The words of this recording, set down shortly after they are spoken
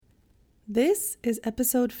This is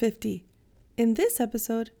episode 50. In this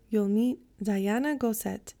episode, you'll meet Diana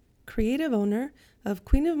Gosset, creative owner of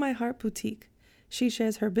Queen of My Heart Boutique. She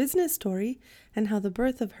shares her business story and how the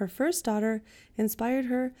birth of her first daughter inspired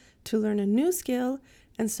her to learn a new skill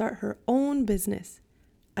and start her own business.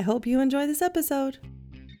 I hope you enjoy this episode.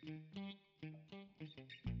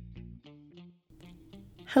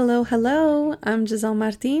 Hello, I'm Giselle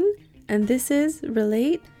Martin, and this is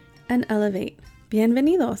Relate and Elevate.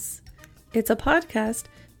 Bienvenidos! It's a podcast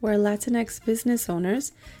where Latinx business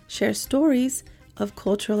owners share stories of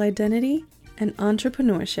cultural identity and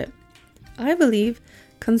entrepreneurship. I believe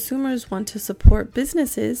consumers want to support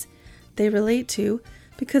businesses they relate to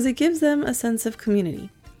because it gives them a sense of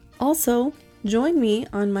community. Also, join me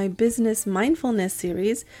on my Business Mindfulness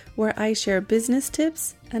series where I share business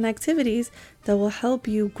tips and activities that will help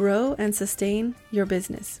you grow and sustain your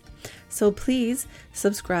business. So please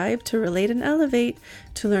subscribe to Relate and Elevate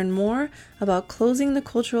to learn more about closing the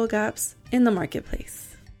cultural gaps in the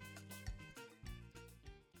marketplace.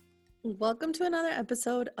 Welcome to another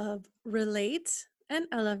episode of Relate and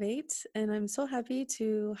Elevate, and I'm so happy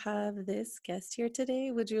to have this guest here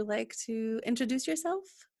today. Would you like to introduce yourself?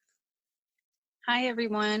 Hi,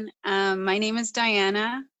 everyone. My name is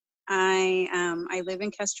Diana. I live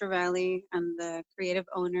in Castro Valley. I'm the creative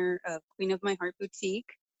owner of Queen of My Heart Boutique.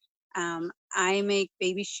 I make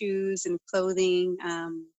baby shoes and clothing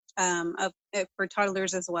for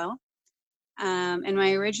toddlers as well. And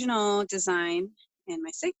my original design and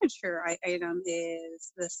my signature item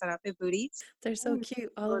is the Sarape booties. They're so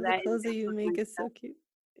cute. All of the clothes that you make is so cute.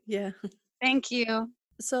 Yeah. Thank you.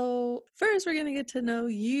 So first, we're going to get to know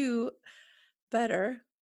you better,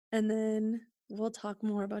 and then we'll talk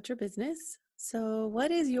more about your business. So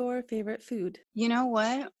what is your favorite food? You know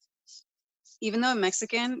what? Even though I'm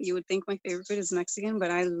Mexican, you would think my favorite food is Mexican,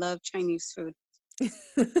 but I love Chinese food.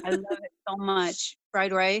 I love it so much.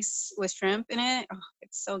 Fried rice with shrimp in it. Oh,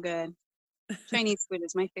 it's so good. Chinese food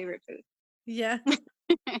is my favorite food. Yeah.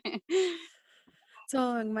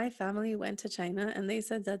 So my family went to China and they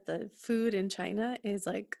said that the food in China is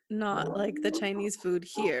like not like the Chinese food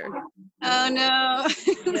here. Oh no.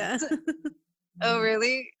 Yeah. Oh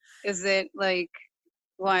really? Is it like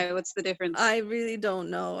why? What's the difference? I really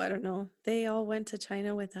don't know. I don't know. They all went to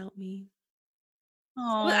China without me.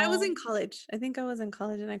 Oh, Well, I was in college. I think I was in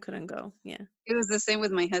college and I couldn't go. Yeah. it was the same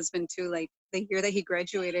with my husband too. Like the year that he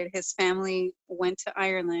graduated, his family went to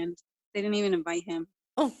Ireland. They didn't even invite him.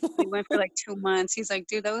 Oh. We went for like 2 months. He's like,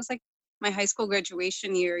 dude, that was like my high school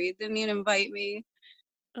graduation year. You didn't even invite me.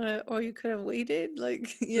 Or you could have waited.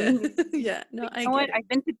 Like, yeah. Yeah. No, But I you know get what? it. I've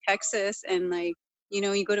been to Texas and like,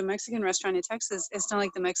 you go to a Mexican restaurant in Texas, it's not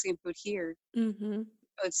like the Mexican food here. Mm-hmm.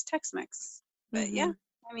 Oh, it's Tex-Mex. But Mm-hmm. yeah,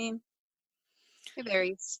 I mean, it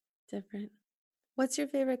varies. Different. What's your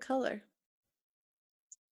favorite color?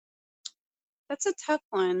 That's a tough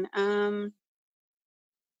one. I'm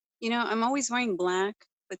always wearing black,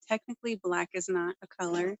 but technically black is not a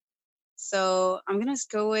color. So I'm gonna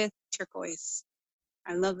go with turquoise.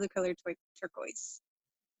 I love the color turquoise.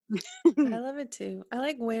 I love it too. I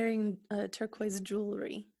like wearing turquoise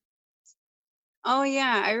jewelry. Oh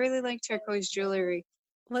yeah, I really like turquoise jewelry.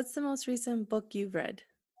 What's the most recent book you've read?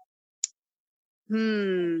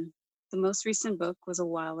 The most recent book was a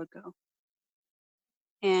while ago.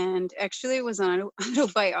 And actually it was an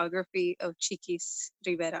autobiography of Chiquis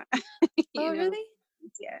Rivera. Oh, really?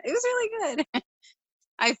 Yeah, it was really good.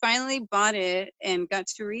 I finally bought it and got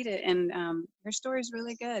to read it, and her story is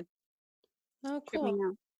really good. Oh, Tripped me cool.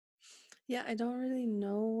 out. Yeah, I don't really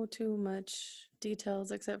know too much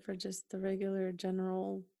details except for just the regular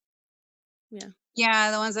general. Yeah.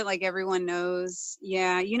 Yeah, the ones that like everyone knows.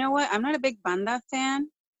 Yeah, you know what? I'm not a big banda fan.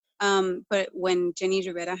 But when Jenny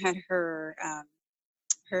Rivera had her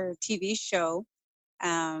TV show,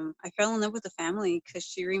 I fell in love with the family because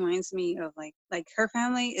she reminds me of like her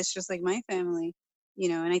family is just like my family,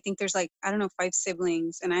 and I think there's like, I don't know, 5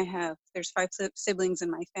 siblings, and there's 5 siblings in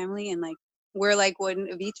my family, and like we're like one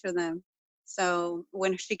of each of them. So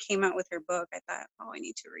when she came out with her book, I thought, oh, I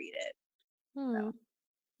need to read it.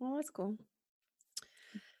 Well, that's cool.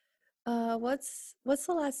 What's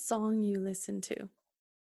the last song you listened to?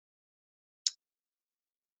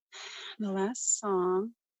 The last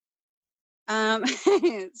song,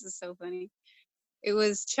 this is so funny. It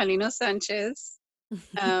was Chalino Sanchez,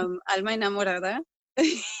 Alma Enamorada,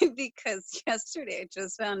 because yesterday I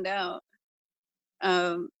just found out.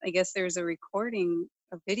 I guess there's a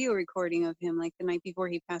video recording of him like the night before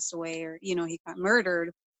he passed away, or he got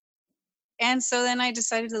murdered. And so then I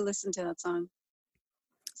decided to listen to that song.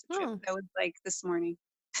 It's a trip. Oh, That was like this morning.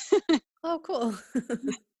 oh, cool.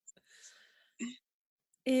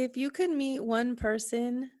 If you could meet one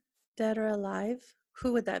person, dead or alive,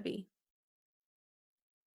 who would that be?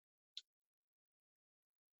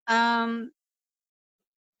 Um,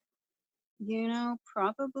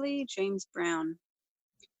 probably James Brown.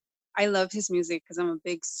 I love his music because I'm a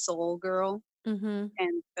big soul girl, Mm-hmm.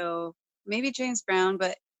 and so maybe James Brown.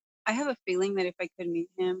 But I have a feeling that if I could meet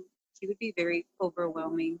him, he would be very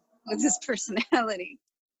overwhelming with his personality.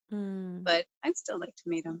 Mm. But I'd still like to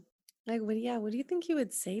meet him. Like, what do you think you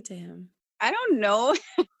would say to him? I don't know.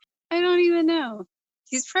 I don't even know.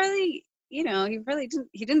 He's probably, he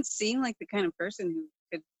didn't seem like the kind of person who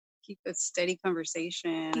could keep a steady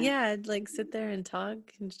conversation. Yeah, I'd like sit there and talk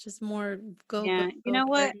and just more go, go, Yeah, you go know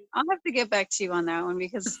what? party. I'll have to get back to you on that one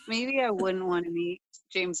because maybe I wouldn't want to meet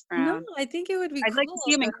James No, Brown. I think it would be I'd like to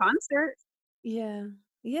see cool, him in but concert. yeah,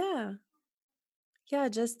 yeah, yeah,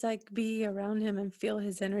 just like be around him and feel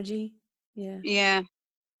his energy. Yeah, Yeah.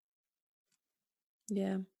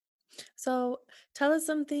 yeah. So tell us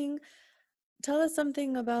something, tell us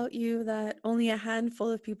something about you that only a handful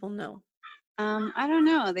of people know. I don't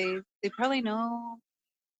know. They probably know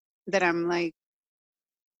that I'm like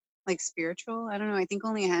spiritual. I don't know. I think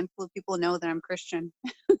only a handful of people know that I'm Christian.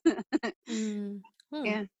 Mm. Hmm.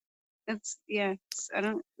 Yeah. I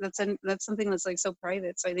don't. That's something that's like so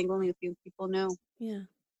private. So I think only a few people know. Yeah.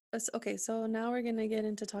 Okay, so now we're gonna get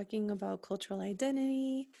into talking about cultural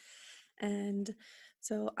identity. And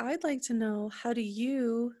so I'd like to know, how do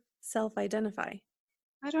you self-identify?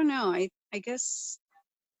 I don't know. I guess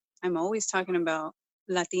I'm always talking about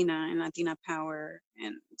Latina and Latina power,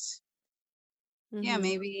 and yeah, Mm-hmm.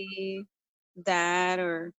 maybe that,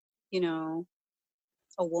 or you know,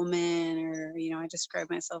 a woman, or I describe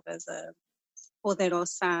myself as a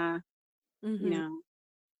poderosa. You Mm-hmm.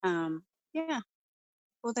 know, yeah,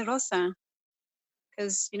 poderosa.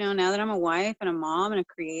 Because now that I'm a wife and a mom and a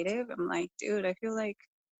creative, I'm like, dude, I feel like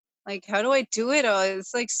how do I do it all?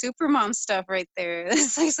 It's like super mom stuff right there.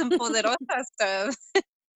 It's like some poderosa stuff.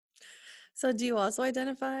 So do you also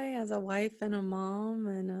identify as a wife and a mom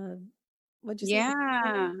and what'd you say, leader?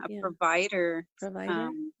 Yeah, a Yeah, provider, provider?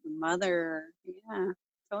 mother. Yeah,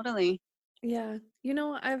 totally. Yeah.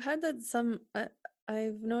 I've had that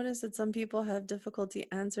I've noticed that some people have difficulty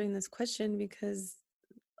answering this question because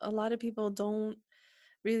a lot of people don't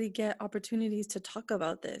really get opportunities to talk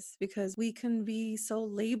about this because we can be so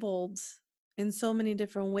labeled in so many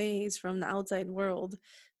different ways from the outside world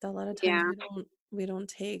that a lot of times Yeah. we don't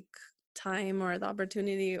take time or the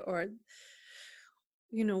opportunity, or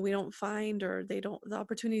we don't find, or the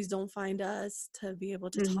opportunities don't find us to be able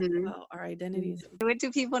to talk Hmm. about our identities. What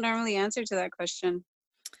do people normally answer to that question?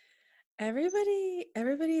 Everybody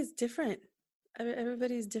is different.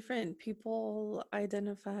 Everybody's different. People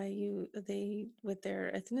identify they with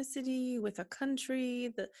their ethnicity, with a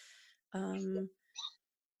country, um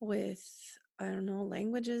with, I don't know,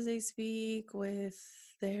 languages they speak, with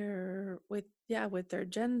their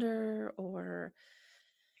gender, or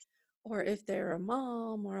if they're a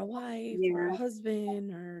mom or a wife or a Yeah.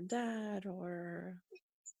 husband or dad, or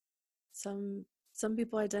some some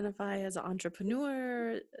people identify as an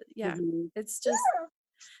entrepreneur. Yeah, Hmm. it's just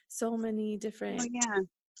so many Oh, different. yeah.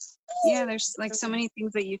 Yeah, there's like so many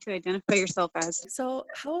things that you could identify yourself as. So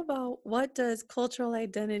how about, what does cultural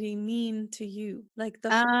identity mean to you? Like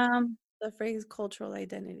Um, the phrase cultural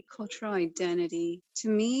identity. Cultural identity. To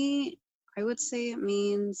me, I would say it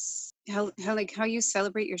means how you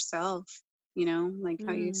celebrate yourself, like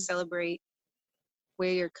how you Mm, celebrate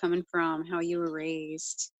where you're coming from, how you were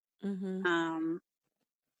raised. mm-hmm, Um,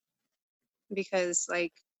 because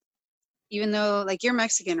like even though like you're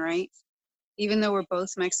Mexican, right? Even though we're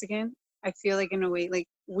both Mexican, I feel like in a way like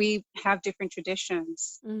we have different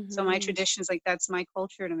traditions. So my mm-hmm. traditions, like that's my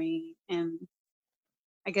culture to me. And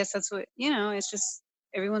I guess that's what, it's just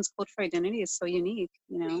everyone's cultural identity is so unique.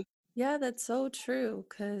 Yeah, that's so true.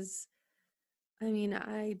 Because I mean,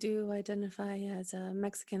 I do identify as a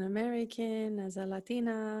Mexican American, as a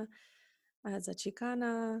Latina, as a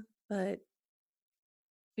Chicana, but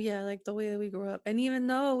yeah, like the way that we grew up. And even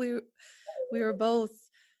though we were both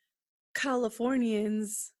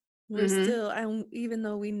Californians, we're Hmm. still, and even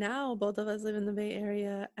though we now both of us live in the Bay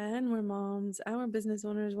Area and we're moms and we're business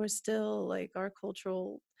owners, we're still like our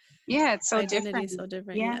cultural Yeah, it's so identity is different. so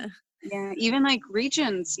different. Yeah. Yeah. Yeah. Even like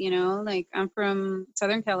regions, like I'm from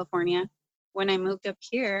Southern California. When I moved up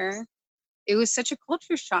here, it was such a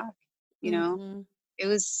culture shock, you know. Hmm. It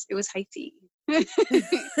was hyphy.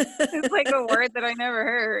 It's like a word that I never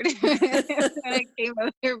heard when I came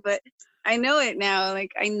up here, but I know it now.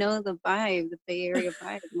 Like I know the vibe, the Bay Area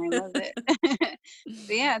vibe, and I love it.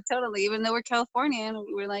 But yeah, totally. Even though we're Californian,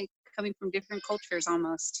 we're like coming from different cultures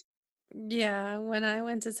almost. Yeah, when I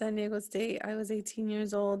went to San Diego State, I was 18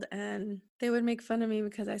 years old and they would make fun of me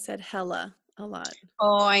because I said hella a lot.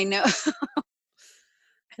 Oh, I know.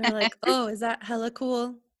 They were like, "Oh, is that hella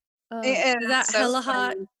cool? Is That's that so hella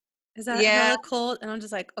hot? funny. Is that Yeah, hella cold?" And I'm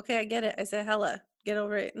just like, "Okay, I get it. I said hella. Get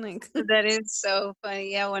over it." Like, that is so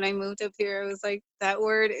funny. Yeah, when I moved up here, I was like, that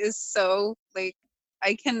word is so like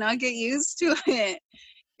I cannot get used to it.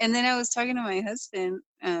 And then I was talking to my husband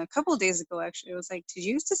a couple of days ago, actually. I was like, did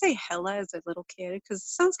you used to say hella as a little kid? Because it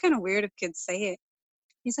sounds kind of weird if kids say it.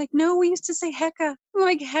 He's like, no, we used to say hecka. I'm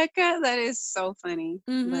like, hecka? That is so funny.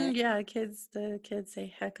 But yeah, the kids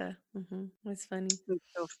say hecka. It's funny. it's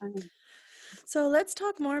so funny. So let's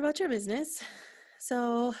talk more about your business.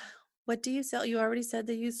 So, what do you sell? You already said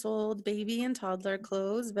that you sold baby and toddler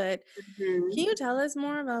clothes, but can Mhm. you tell us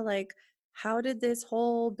more about how did this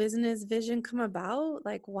whole business vision come about?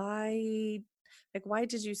 Like why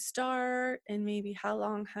did you start and maybe how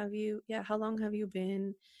long have you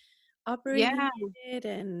been operating Yeah. it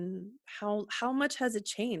and how much has it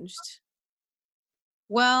changed?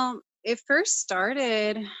 Well, it first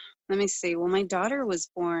started, let me see. Well, my daughter was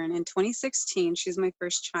born in 2016. She's my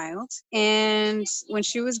first child. And when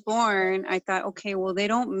she was born, I thought, okay, well, they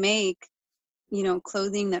don't make,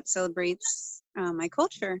 clothing that celebrates my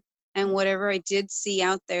culture. And whatever I did see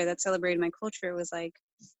out there that celebrated my culture was like,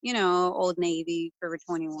 Old Navy, Forever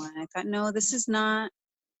 21. I thought, no, this is not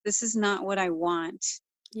what I want.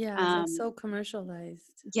 Yeah, it's like Um, so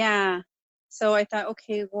commercialized. yeah. So I thought,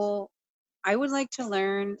 okay, well, I would like to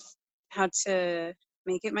learn how to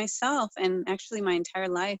make it myself. And actually, my entire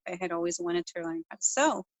life, I had always wanted to learn how to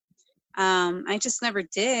sew. I just never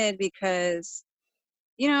did because,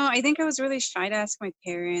 I think I was really shy to ask my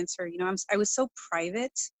parents, or, I was so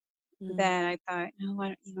private Mm. that I thought, no,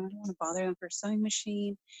 I don't want to bother them for a sewing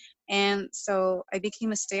machine. And so I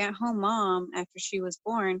became a stay-at-home mom after she was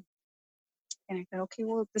born. And I thought, okay,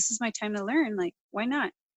 well, this is my time to learn. Like, why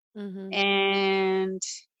not? Mm-hmm. And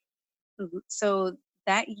so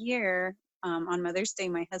that year, on Mother's Day,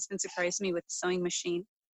 my husband surprised me with a sewing machine.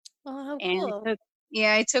 Oh, how And cool.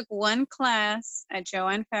 I took one class at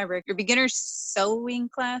Joanne Fabric, a beginner sewing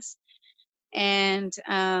class. And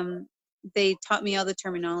they taught me all the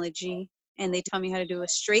terminology, and they taught me how to do a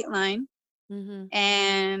straight line. Mm-hmm.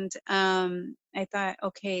 And I thought,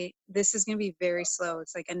 okay, this is going to be very slow.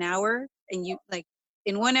 It's like an hour. And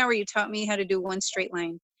in 1 hour, you taught me how to do one straight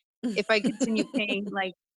line. If I continue paying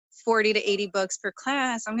like 40 to 80 bucks per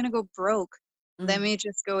class, I'm going to go broke. Let Mm. me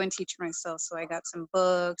just go and teach myself. So I got some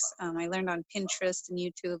books. I learned on Pinterest and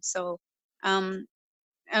YouTube. So um,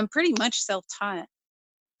 I'm pretty much self taught.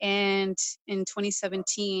 And in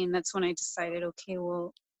 2017, that's when I decided, okay,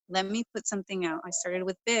 well, let me put something out. I started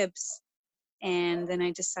with bibs. And then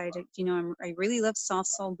I decided, I really love soft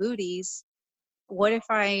sole booties. What if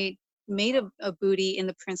I made a booty in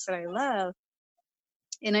the prints that I love?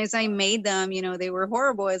 And as I made them, they were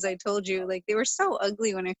horrible, as I told you. Like, they were so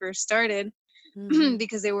ugly when I first started Mm-hmm.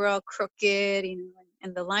 because they were all crooked,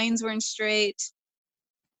 and the lines weren't straight.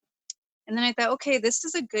 And then I thought, okay, this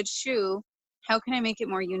is a good shoe. How can I make it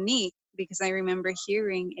more unique? Because I remember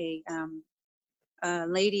hearing a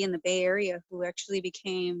lady in the Bay Area who actually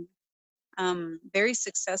became very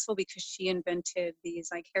successful because she invented these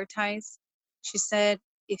like hair ties. She said,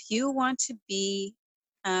 if you want to be,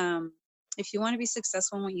 um, if you want to be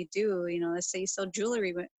successful in what you do, let's say you sell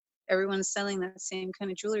jewelry, but everyone's selling that same kind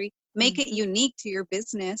of jewelry, make it Mm-hmm. unique to your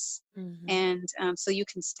business, Mm-hmm. and so you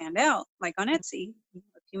can stand out. Like on Etsy,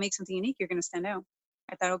 if you make something unique, you're going to stand out.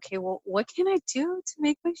 I thought, okay, well, what can I do to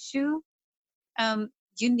make my shoe um,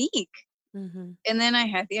 unique? Mm-hmm. And then I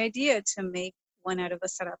had the idea to make one out of a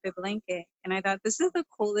sarape blanket. And I thought, this is the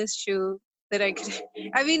coolest shoe that I could,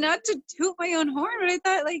 I mean, not to toot my own horn, but I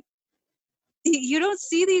thought, like, you don't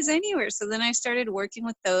see these anywhere. So then I started working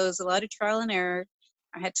with those, a lot of trial and error.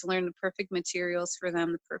 I had to learn the perfect materials for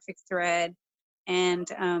them, the perfect thread. And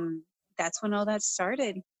that's when all that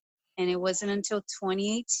started. And it wasn't until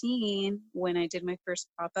 2018 when I did my first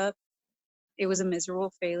pop up. It was a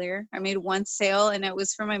miserable failure. I made one sale, and it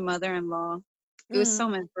was for my mother in law. It was so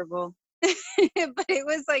Mm. miserable. But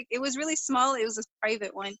it was really small. It was a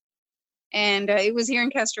private one. And it was here in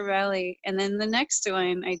Castro Valley. And then the next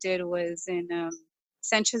one I did was in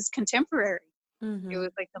Sanchez Contemporary. It Mm-hmm.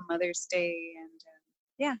 was like the Mother's Day. And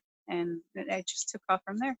yeah. And I just took off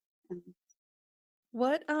from there. And,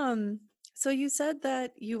 What so you said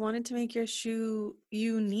that you wanted to make your shoe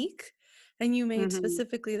unique and you made hmm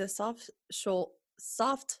specifically the soft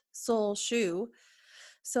sole shoe.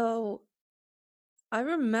 So I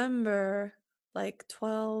remember like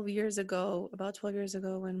 12 years ago, about 12 years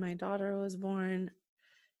ago when my daughter was born,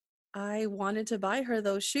 I wanted to buy her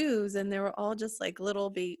those shoes, and they were all just like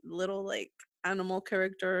little like animal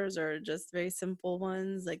characters or just very simple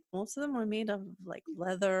ones. Like most of them were made of like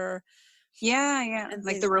leather Yeah, yeah. and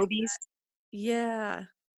Like things the like Robies. that. Yeah.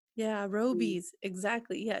 Yeah, Mm. Robies.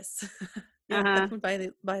 Exactly. Yes. Yeah, I Uh-huh. would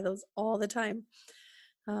buy those all the time.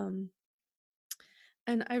 Um,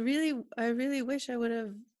 and I really wish I would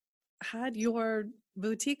have had your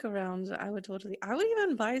boutique around. I would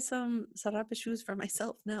even buy some Sarape shoes for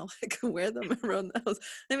myself now. I can wear them around the house.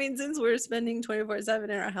 I mean, since we're spending 24/7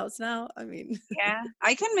 in our house now, I mean, Yeah,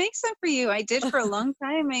 I can make some for you. I did for a long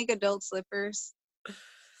time make adult slippers.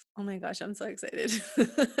 oh my gosh, I'm so excited.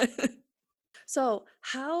 So,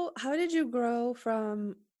 how did you grow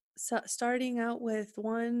from starting out with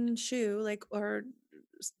one shoe, like, or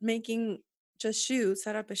making just shoes,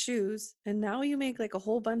 set up a shoes, and now you make like a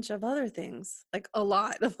whole bunch of other things, like a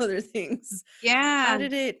lot of other things. Yeah.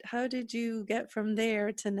 How did you get from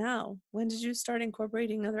there to now? When did you start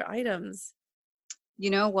incorporating other items? You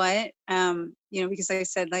know what? Because I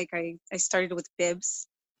said like I started with bibs.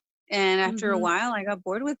 And after a Mm-hmm. while, I got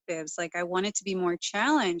bored with bibs. Like I wanted to be more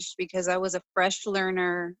challenged because I was a fresh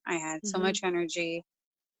learner. I had so Mm-hmm. much energy.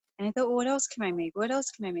 And I thought, well, what else can I make? What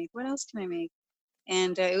else can I make? What else can I make?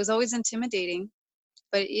 And it was always intimidating.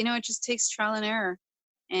 But, it just takes trial and error.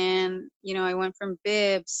 And, I went from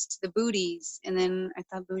bibs to the booties. And then I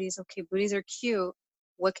thought booties, okay, booties are cute.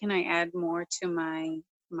 What can I add more to my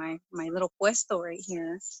little puesto right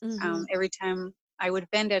here? Mm-hmm. Every time I would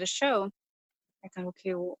bend at a show, I thought,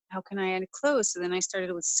 okay, well, how can I add clothes? So then I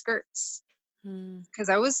started with skirts because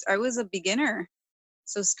I was a beginner.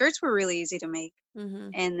 So skirts were really easy to make.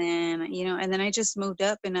 Mm-hmm. And then I just moved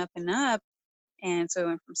up and up and up. And so I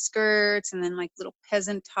went from skirts and then like little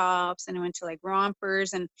peasant tops and I went to like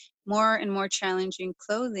rompers and more challenging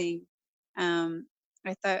clothing. Um,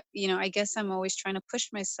 I thought, I guess I'm always trying to push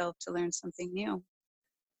myself to learn something new.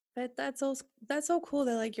 But that's so cool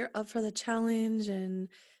that like you're up for the challenge, and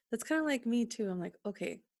that's kind of like me too. I'm like,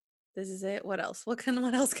 okay, this is it. What else? What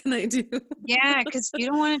else can I do? Yeah, because you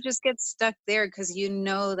don't want to just get stuck there because you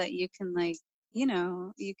know that you can like,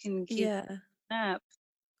 you can keep Yeah. up.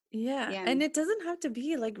 Yeah. Yeah, And it doesn't have to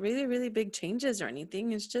be like really, really big changes or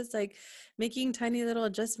anything. It's just like making tiny little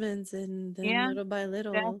adjustments and then yeah, little by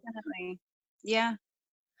little. definitely. Yeah.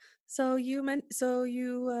 So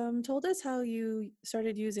you told us how you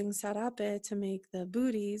started using sarape to make the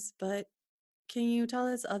booties, but can you tell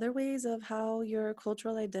us other ways of how your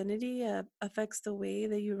cultural identity affects the way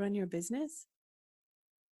that you run your business?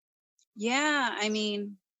 Yeah, I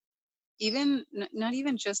mean, even not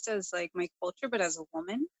even just as like my culture, but as a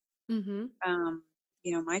woman. Mm-hmm. Um,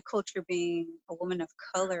 my culture being a woman of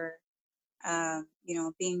color,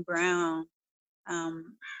 being brown,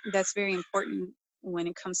 um, that's very important when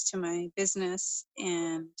it comes to my business,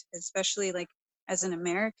 and especially like as an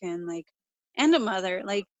American, like, and a mother,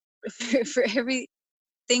 like for everything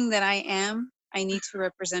that I am, I need to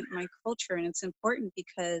represent my culture, and it's important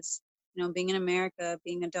because being in America,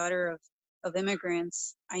 being a daughter of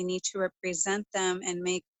immigrants, I need to represent them and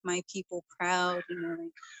make my people proud.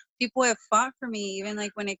 Like people have fought for me, even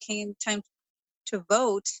like when it came time to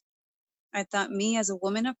vote. I thought me as a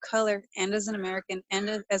woman of color and as an American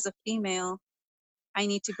and as a female, I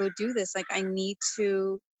need to go do this. Like I need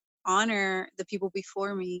to honor the people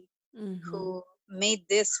before me Mm-hmm. who made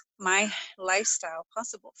this my lifestyle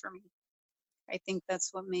possible for me. I think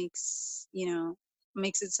that's what makes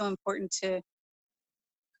it so important to,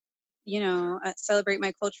 celebrate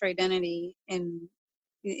my cultural identity and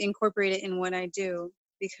incorporate it in what I do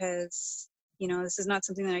because, this is not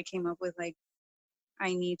something that I came up with. Like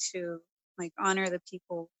I need to like honor the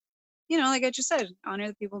people, like I just said, honor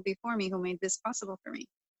the people before me who made this possible for me.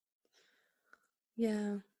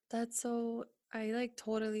 Yeah, that's so, I like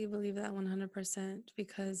totally believe that 100%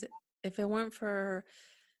 because if it weren't for,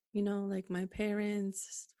 like my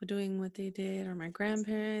parents doing what they did, or my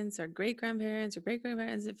grandparents, or great grandparents, or great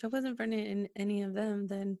grandparents, if it wasn't for any of them,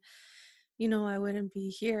 then, I wouldn't be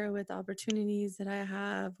here with the opportunities that I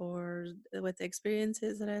have or with the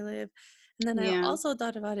experiences that I live. And then I Yeah. also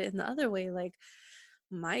thought about it in the other way, like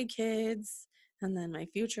my kids and then my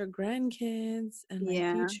future grandkids and my Yeah.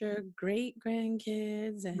 future great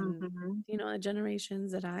grandkids and Hmm.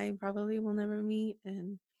 generations that I probably will never meet.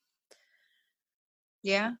 And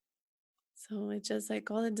Yeah. so it's just like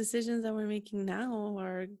all the decisions that we're making now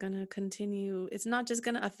are gonna continue. It's not just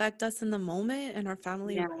gonna affect us in the moment and our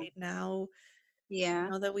family Yeah. right now,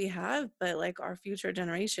 Yeah. that we have, but like our future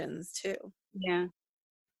generations too. Yeah.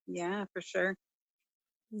 Yeah, for sure.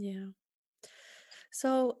 Yeah.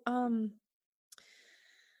 So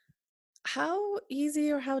How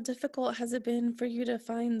easy or how difficult has it been for you to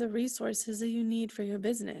find the resources that you need for your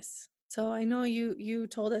business? So I know you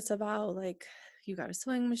told us about like you got a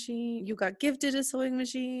sewing machine, you got gifted a sewing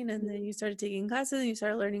machine, and then you started taking classes and you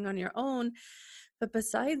started learning on your own. But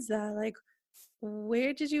besides that, like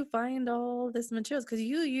where did you find all this materials? Because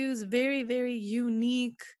you use very, very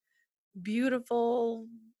unique, beautiful,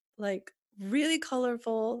 like really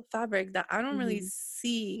colorful fabric that I don't really Mm-hmm.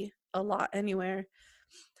 see a lot anywhere.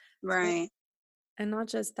 So Right. and not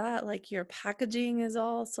just that, like your packaging is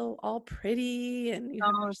also all pretty and you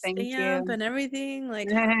have your Oh, thank stamp you. and everything.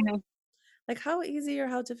 Like how easy or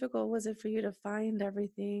how difficult was it for you to find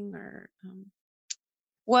everything or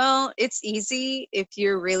Well, it's easy if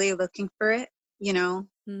you're really looking for it, you know,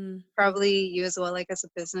 mm, probably you as well, like as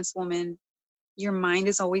a businesswoman, your mind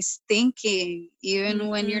is always thinking, even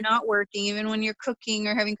when you're mm-hmm, not working, even when you're cooking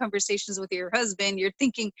or having conversations with your husband, you're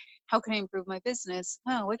thinking, how can I improve my business?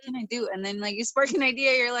 Oh, what can I do? And then like you spark an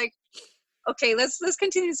idea, you're like, okay, let's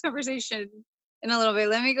continue this conversation in a little bit.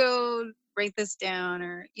 Let me go write this down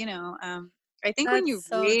or, I think when that's you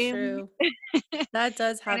so really true. That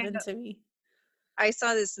does I don't happen know. to me. I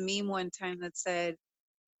saw this meme one time that said,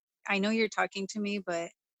 I know you're talking to me,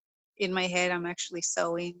 but in my head I'm actually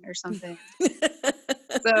sewing or something.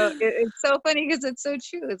 So it's so funny because it's so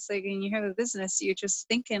true. It's like when you have a business, you're just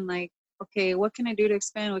thinking like, okay, what can I do to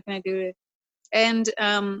expand? What can I do to and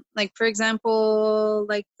like for example,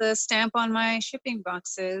 like the stamp on my shipping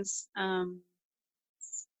boxes,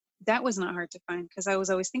 that was not hard to find because I was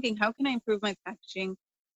always thinking, how can I improve my packaging?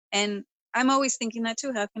 And I'm always thinking that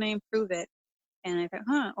too. How can I improve it? And I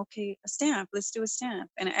thought, okay, a stamp. Let's do a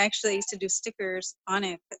stamp. And actually, I used to do stickers on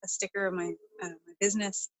it, a sticker of my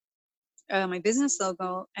business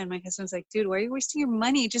logo. And my husband's like, dude, why are you wasting your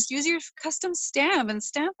money? Just use your custom stamp and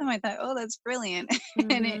stamp them. I thought, oh, that's brilliant.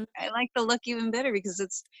 And Mm-hmm. I like the look even better because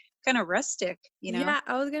it's kind of rustic, you know? Yeah,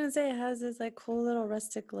 I was gonna say it has this like cool little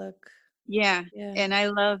rustic look. Yeah. Yeah. And I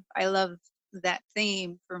love that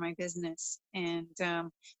theme for my business. And,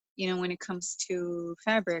 when it comes to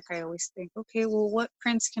fabric, I always think, okay, well, what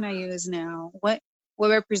prints can I use now? What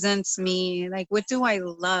represents me? Like, what do I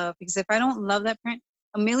love? Because if I don't love that print,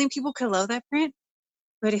 a million people could love that print,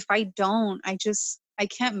 but if I don't, I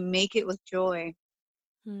can't make it with joy.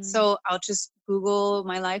 Mm, So I'll just Google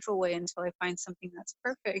my life away until I find something that's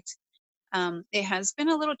perfect. It has been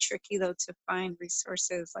a little tricky though to find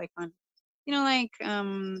resources like on,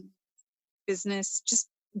 business, just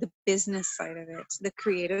the business side of it. The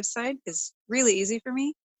creative side is really easy for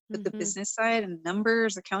me, but the mm-hmm. business side and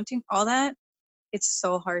numbers, accounting, all that, it's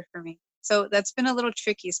so hard for me. So that's been a little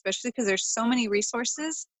tricky, especially because there's so many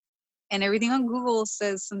resources and everything on Google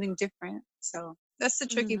says something different. So that's the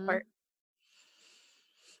tricky Mm-hmm. part.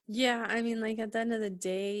 Yeah, I mean, like at the end of the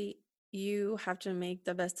day, you have to make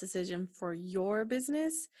the best decision for your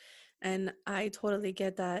business. And I totally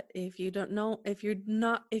get that. If you don't know, if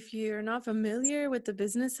you're not familiar with the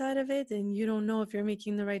business side of it, then you don't know if you're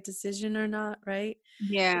making the right decision or not, right?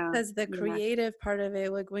 Yeah. Because the Yeah. creative part of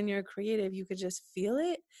it, like when you're creative, you could just feel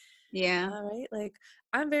it. Yeah. Right. Like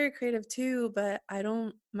I'm very creative too, but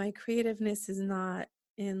my creativeness is not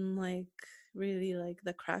in like really like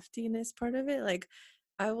the craftiness part of it. Like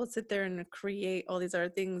I will sit there and create all these other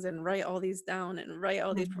things and write all these down and write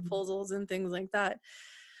all these Mhm. proposals and things like that.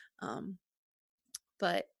 Um,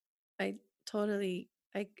 but I totally,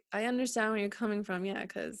 I understand where you're coming from. Yeah.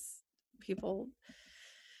 Cause people,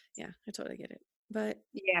 yeah, I totally get it. But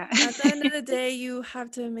Yeah. at the end of the day, you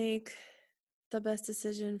have to make the best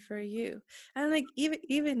decision for you. And like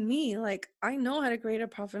even me, like I know how to create a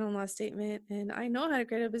profit and loss statement and I know how to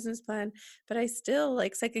create a business plan, but I still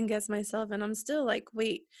like second guess myself and I'm still like,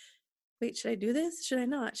 wait, should I do this? Should I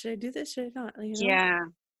not? Should I do this? Should I not? You know? Yeah.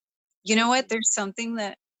 You And know what? There's something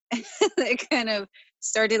that that kind of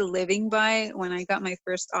started living by when I got my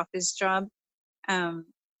first office job. Um,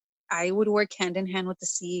 I would work hand in hand with the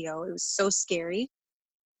CEO. It was so scary.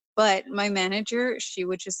 But my manager, she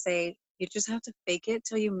would just say, you just have to fake it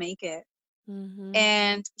till you make it. mm-hmm,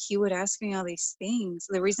 And he would ask me all these things.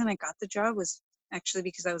 The reason I got the job was actually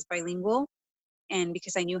because I was bilingual and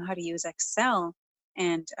because I knew how to use Excel.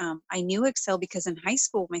 And I knew Excel because in high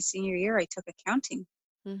school, my senior year, I took accounting.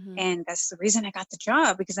 mm-hmm, And that's the reason I got the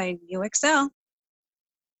job because I knew Excel.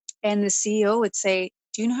 And the CEO would say,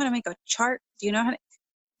 do you know how to make a chart? Do you know how to?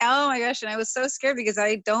 Oh my gosh. And I was so scared because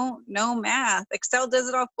I don't know math. Excel does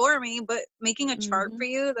it all for me, but making a chart mm-hmm, for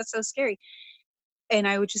you, that's so scary. And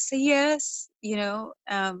I would just say yes,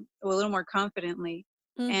 a little more confidently.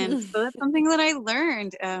 And mm-hmm. so that's something that I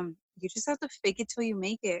learned. You just have to fake it till you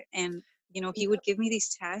make it. And, he would give me these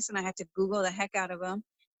tasks and I had to Google the heck out of them.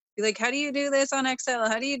 be like, how do you do this on Excel?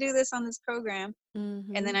 How do you do this on this program?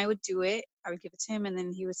 And then I would do it. I would give it to him, and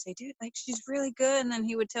then he would say, dude, like, she's really good. And then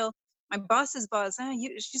he would tell my boss's boss,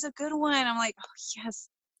 she's a good one. I'm like, oh, yes.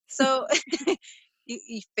 So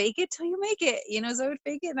you fake it till you make it, so I would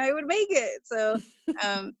fake it and I would make it. So,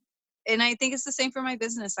 and I think it's the same for my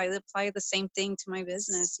business. I apply the same thing to my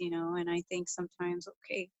business, and I think sometimes,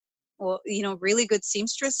 okay, well, really good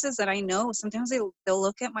seamstresses that I know, sometimes they'll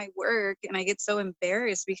look at my work and I get so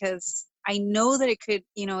embarrassed because I know that it could,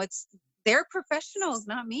 they're professionals,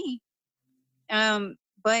 not me.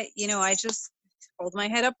 But, I just hold my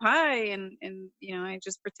head up high and, I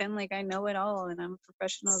just pretend like I know it all and I'm a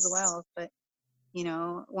professional as well. But,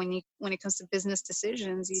 when it comes to business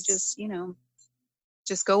decisions, you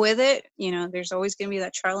just go with it. There's always going to be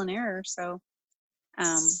that trial and error. So,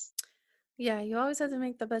 yeah, you always have to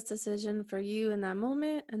make the best decision for you in that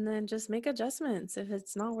moment and then just make adjustments. If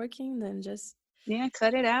it's not working, then just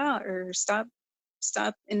cut it out or stop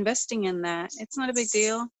investing in that. It's not a big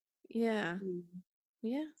deal. Yeah.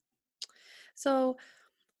 Yeah. So,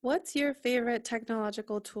 what's your favorite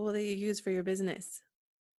technological tool that you use for your business?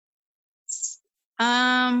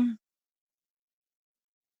 I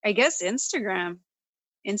guess Instagram.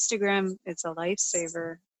 Instagram, it's a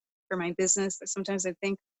lifesaver for my business. Sometimes I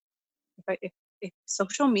think if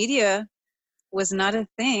social media was not a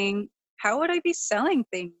thing, how would I be selling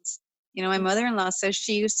things? My mother-in-law says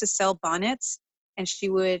she used to sell bonnets, and she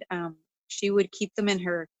would keep them in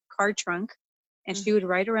her car trunk, and she would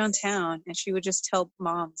ride around town and she would just tell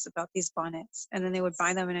moms about these bonnets, and then they would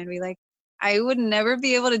buy them, and I'd be like, I would never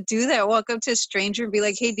be able to do that. Walk up to a stranger and be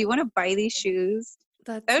like, hey, do you want to buy these shoes?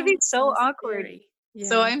 That would be so awkward. Yeah.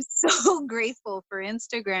 So I'm so grateful for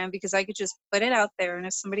Instagram because I could just put it out there, and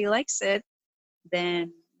if somebody likes it,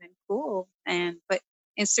 then cool. But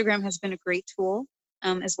Instagram has been a great tool,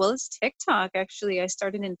 as well as TikTok. Actually, I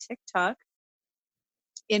started in TikTok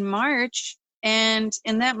in March, and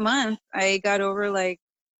in that month I got over like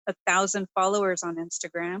 1,000 followers on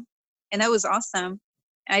Instagram, and that was awesome.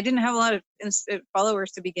 I didn't have a lot of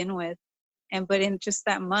followers to begin with, but in just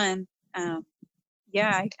that month,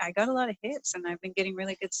 I got a lot of hits, and I've been getting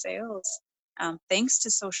really good sales, thanks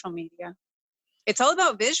to social media. It's all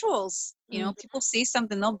about visuals. People see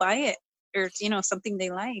something, they'll buy it, or something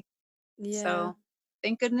they like. Yeah. So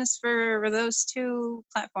thank goodness for those two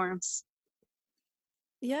platforms.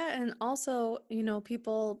 Yeah, and also,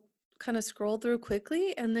 people kind of scroll through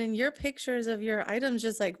quickly, and then your pictures of your items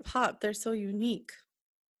just like pop. They're so unique.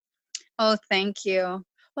 Oh, thank you.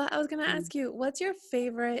 Well, I was going to ask you, what's your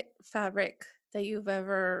favorite fabric that you've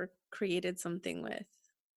ever created something with?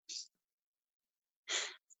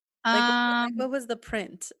 Like what was the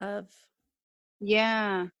print of?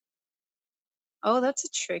 Yeah. Oh, that's a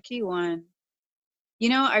tricky one.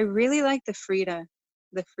 I really like the Frida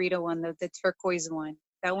one, the turquoise one.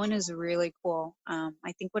 That one is really cool.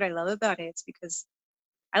 I think what I love about it is because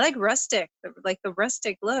I like rustic, the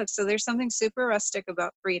rustic look. So there's something super rustic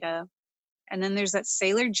about Frida. And then there's that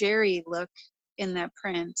Sailor Jerry look in that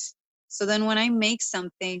print. So then when I make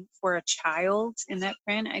something for a child in that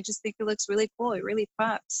print, I just think it looks really cool. It really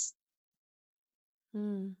pops.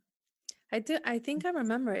 I think I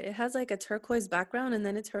remember it. It has like a turquoise background, and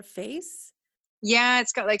then it's her face. Yeah,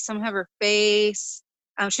 it's got like some of her face.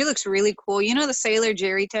 She looks really cool. The Sailor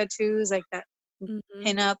Jerry tattoos, like that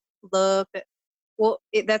pin-up look.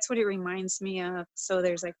 That's what it reminds me of. So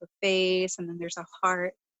there's like a face, and then there's a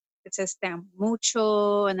heart. It says "te amo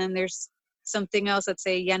mucho," and then there's something else that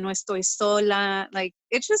say "ya no estoy sola." Like,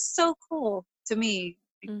 it's just so cool to me.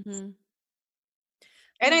 And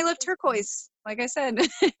I love turquoise, like I said.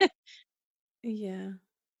 Yeah,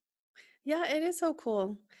 it is so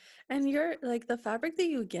cool. And you're like, the fabric that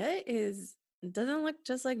you get doesn't look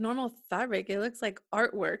just like normal fabric. It looks like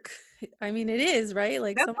artwork. I mean, it is, right?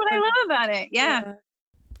 Like, that's what I love about it. Yeah.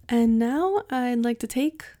 And now I'd like to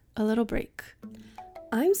take a little break.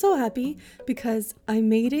 I'm so happy because I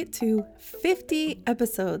made it to 50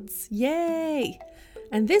 episodes. Yay!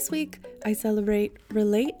 And this week, I celebrate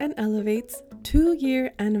Relate and Elevate's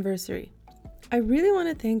 2-year anniversary. I really want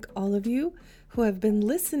to thank all of you who have been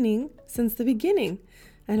listening since the beginning.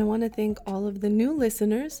 And I want to thank all of the new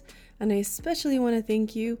listeners. And I especially want to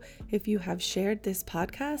thank you if you have shared this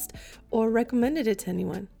podcast or recommended it to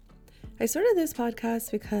anyone. I started this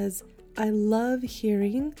podcast because I love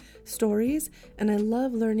hearing stories and I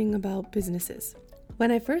love learning about businesses.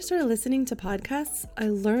 When I first started listening to podcasts, I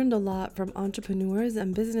learned a lot from entrepreneurs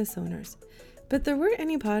and business owners. But there weren't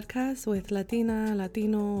any podcasts with Latina,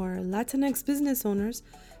 Latino, or Latinx business owners,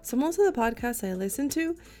 so most of the podcasts I listened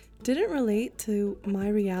to didn't relate to my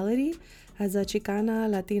reality as a Chicana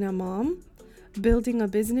Latina mom. building a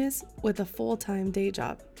business with a full-time day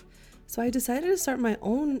job. So I decided to start my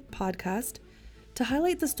own podcast to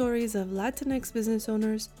highlight the stories of Latinx business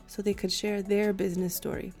owners so they could share their business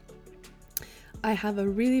story. I have a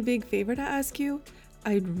really big favor to ask you.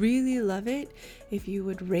 I'd really love it if you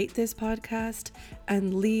would rate this podcast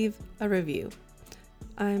and leave a review.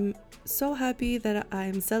 I'm so happy that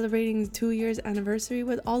I'm celebrating 2 years anniversary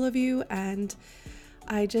with all of you, and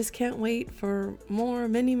I just can't wait for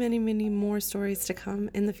many more stories to come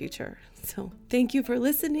in the future. So thank you for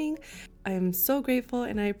listening. I am so grateful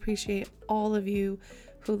and I appreciate all of you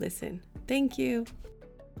who listen. Thank you.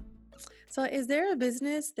 So is there a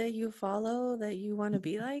business that you follow that you want to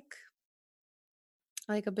be like?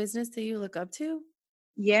 Like a business that you look up to?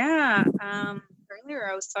 Yeah.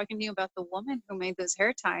 Earlier I was talking to you about the woman who made those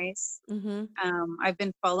hair ties. Mm-hmm. I've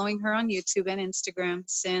been following her on YouTube and Instagram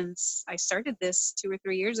since I started this 3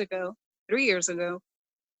 years ago.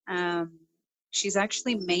 She's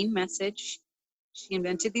actually Main Message. She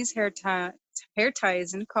invented these hair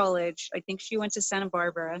ties in college. I think she went to Santa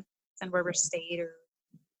Barbara State,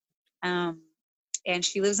 and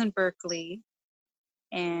she lives in Berkeley.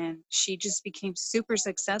 And she just became super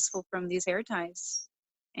successful from these hair ties.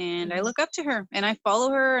 And I look up to her, and I follow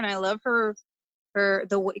her, and I love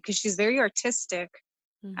the way, because she's very artistic,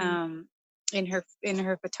 Mm-hmm. in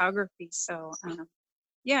her photography. So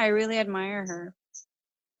yeah, I really admire her.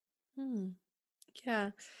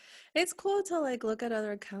 Yeah. It's cool to like look at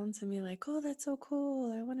other accounts and be like, oh, that's so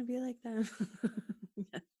cool. I want to be like them.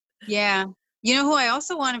 Yeah. Yeah. You know who I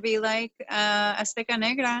also want to be like? Azteca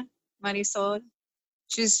Negra, Marisol.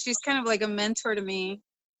 She's kind of like a mentor to me.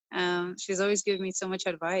 She's always given me so much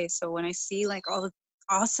advice. So when I see like all the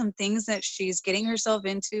awesome things that she's getting herself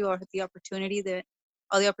into, or all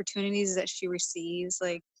the opportunities that she receives,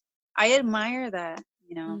 like, I admire that.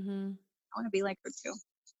 Mm-hmm. I want to be like her too.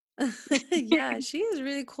 Yeah, she is a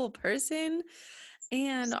really cool person,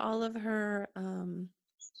 and all of her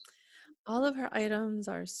items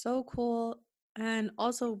are so cool and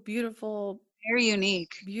also beautiful, Very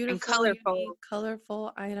unique and unique, colorful.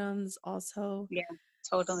 colorful items also. Yeah,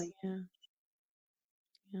 totally. Yeah.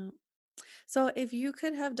 Yeah. So if you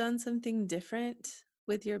could have done something different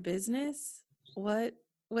with your business, what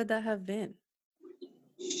would that have been?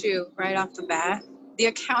 Shoot, right off the bat, the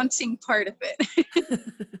accounting part of it.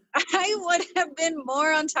 I would have been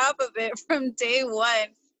more on top of it from day one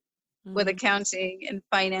with Mm. accounting and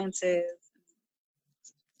finances,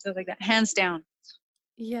 stuff like that, hands down.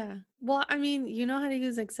 Yeah. Well, I mean, you know how to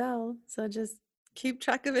use Excel, so just keep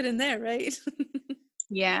track of it in there, right?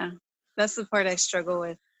 Yeah, that's the part I struggle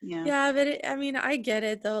with. Yeah. Yeah, but I mean, I get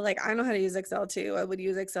it though. Like, I know how to use Excel too. I would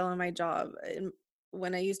use Excel in my job. And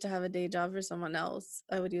when I used to have a day job for someone else,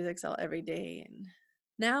 I would use Excel every day. And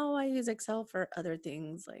now I use Excel for other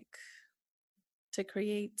things, like to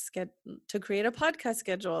create a podcast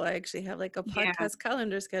schedule. I actually have like a Yeah. podcast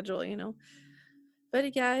calendar schedule.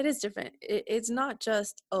 But yeah, it is different. It's not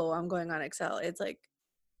just, oh, I'm going on Excel. It's like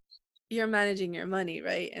you're managing your money,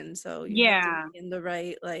 right? And so you have to Yeah. be in the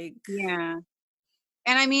right, like, Yeah.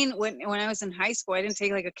 And I mean, when I was in high school, I didn't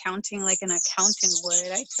take like accounting like an accountant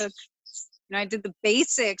would. I did the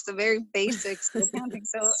basics, the very basics of accounting.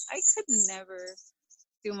 So I could never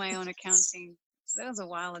do my own accounting. That was a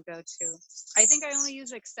while ago too. I think I only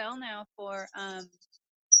use Excel now for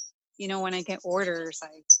when I get orders.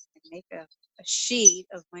 I make a sheet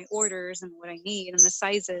of my orders and what I need and the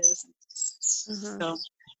sizes. uh-huh. So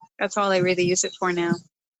that's all I really use it for now.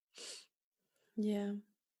 Yeah.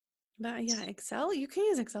 But yeah, Excel, you can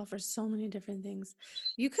use Excel for so many different things.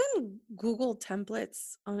 You can Google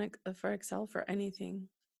templates for Excel for anything.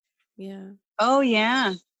 Yeah. Oh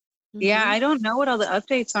yeah. Yeah, Mm-hmm. I don't know what all the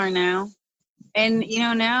updates are now. And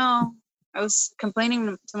now I was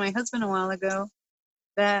complaining to my husband a while ago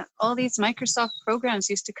that all these Microsoft programs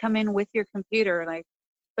used to come in with your computer,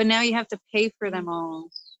 but now you have to pay for them all.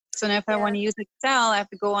 So now if I want Yeah. to use Excel, I have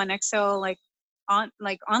to go on Excel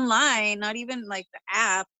online, not even like the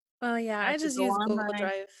app. Oh yeah, I have I to just go use Google online.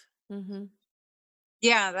 Drive. Mm-hmm.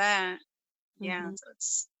 Yeah, that. Yeah, Mm-hmm. so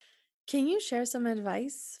it's Can you share some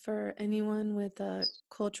advice for anyone with a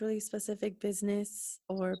culturally specific business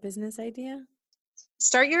or business idea?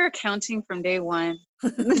 start your accounting from day one. All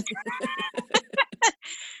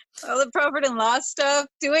the profit and loss stuff,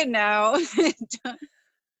 do it now.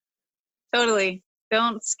 Totally.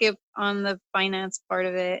 Don't skip on the finance part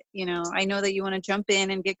of it. I know that you want to jump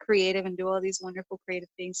in and get creative and do all these wonderful creative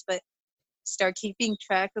things, but start keeping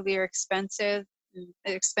track of your expenses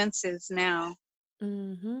now.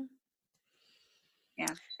 Mm-hmm.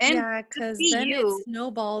 Yeah. And Yeah, just because be then it you.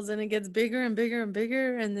 snowballs and it gets bigger and bigger and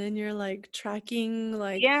bigger, and then you're like tracking,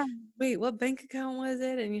 like, Yeah, wait, what bank account was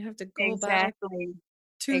it? And you have to go back exactly.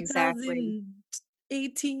 Exactly.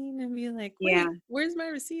 2018 and be like, Yeah. wait, where's my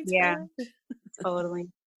receipts for Yeah, that? totally.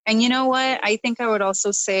 And you know what? I think I would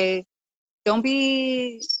also say, don't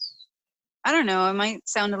be, I don't know, it might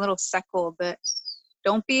sound a little seckle, but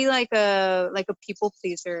don't be like a people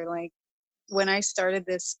pleaser. Like when I started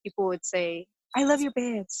this, people would say, I love your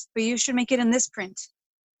beds, but you should make it in this print.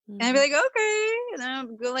 And I'd be Mhm. like, okay. And then I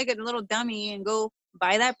would go like a little dummy and go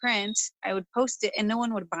buy that print. I would post it and no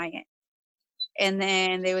one would buy it. And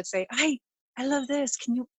then they would say, I love this.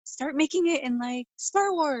 Can you start making it in like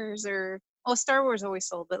Star Wars or, oh, Star Wars always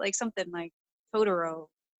sold, but like something like Totoro.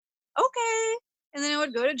 Okay. And then I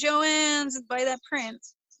would go to Joann's and buy that print,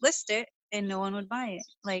 list it, and no one would buy it.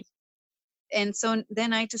 Like, and so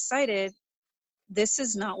then I decided this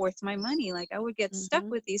is not worth my money. Like I would get stuck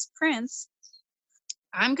Mhm. with these prints.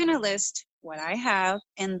 I'm gonna list what I have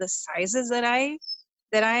and the sizes that I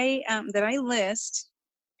list.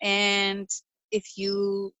 And if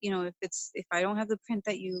you know, if I don't have the print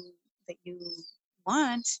that you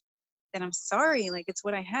want, then I'm sorry. Like it's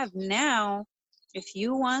what I have now. If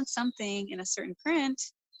you want something in a certain print,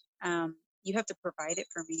 you have to provide it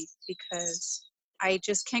for me because I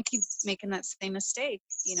just can't keep making that same mistake.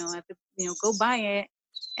 You know, I have to, you know, go buy it,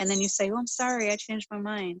 and then you say, "Oh, I'm sorry, I changed my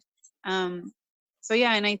mind." Um, so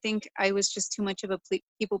yeah, and I think I was just too much of a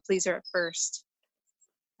people pleaser at first.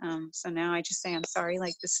 So now I just say, I'm sorry,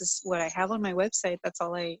 like this is what I have on my website. That's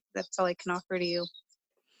all I can offer to you.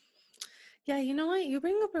 Yeah, you know what? You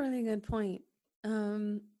bring up a really good point.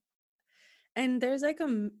 Um, and there's like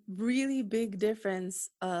a really big difference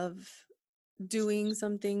of doing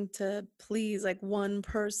something to please like one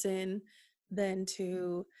person than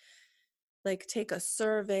to like take a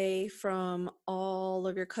survey from all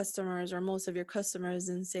of your customers or most of your customers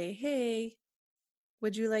and say, hey,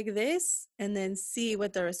 would you like this? And then see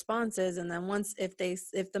what the response is. And then once, if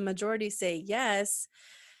the majority say yes,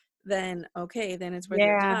 then okay, then it's worth your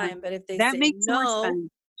Yeah, time. But that makes more sense.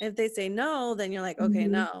 if they say no, then you're like, okay,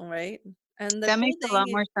 Hmm. no, right? And the That cool makes a thing lot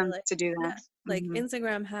is more that, sense like, to do that. yeah, like Hmm.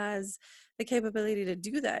 Instagram has the capability to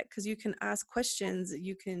do that because you can ask questions.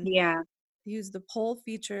 You can Yeah, use the poll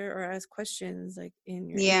feature or ask questions like in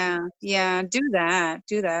your yeah, Instagram yeah. story.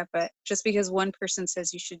 Do that. But just because one person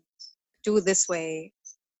says you should do it this way,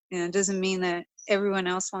 you know, doesn't mean that everyone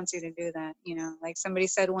else wants you to do that. You know, like somebody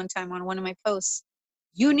said one time on one of my posts,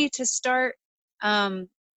 you need to start, um,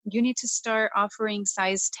 you need to start offering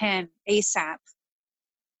size 10 ASAP.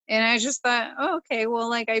 And I just thought, oh, okay, well,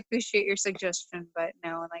 like I appreciate your suggestion, but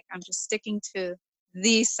no, like I'm just sticking to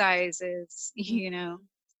these sizes, you know,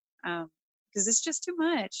 Mhm. because it's just too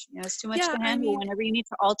much. You know, it's too much Yeah, to I handle mean, whenever you need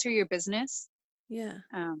to alter your business. yeah.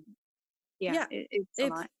 Um, yeah, Yeah. it's a If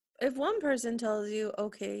lot. if one person tells you,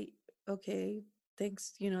 okay,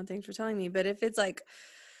 thanks, thanks for telling me. But if it's like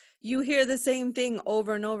you hear the same thing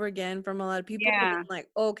over and over again from a lot of people, then Yeah, like,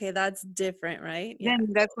 okay, that's different, right? Yeah. then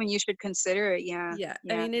that's when you should consider it. Yeah, Yeah.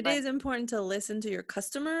 I yeah, mean, it but is important to listen to your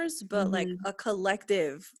customers, but like hmm a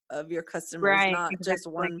collective of your customers, right, not just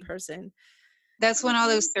exactly. one person. That's Yeah, when that's all a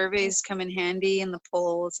those really good point. surveys come in handy and the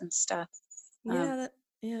polls and stuff. Um,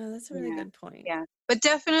 Yeah, that's a really Yeah, good point. yeah. But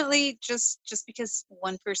definitely just because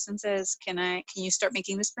one person says, can you start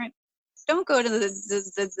making this print? Don't go to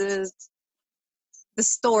the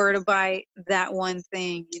store to buy that one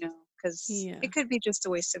thing, you know, because Yeah. it could be just a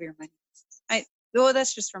waste of your money. I well,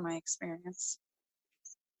 that's just from my experience.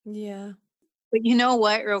 Yeah. But you know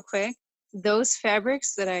what, real quick? Those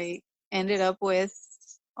fabrics that I ended up with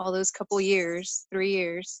all those couple years, 3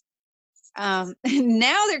 years, now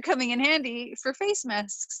they're coming in handy for face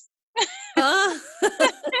masks. Ah.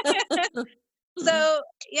 So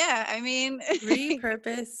yeah, I mean,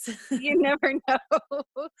 Repurpose. you never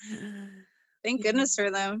know. Thank Yeah. goodness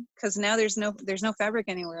for them, because now there's no fabric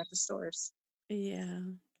anywhere at the stores. Yeah.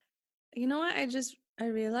 You know what I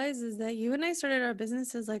realized is that you and I started our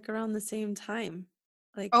businesses like around the same time.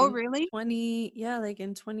 Like Oh, in really? 20, yeah, like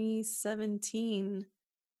in 2017.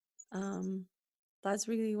 Um, that's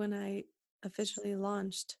really when I officially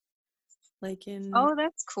launched. Like in Oh,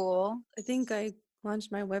 that's cool. I think I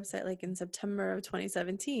launched my website like in September of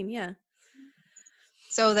 2017. Yeah.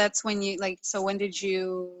 So that's when you like. So when did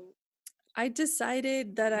you? I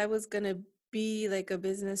decided that I was gonna be like a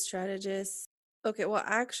business strategist. Okay, well,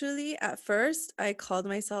 actually, at first, I called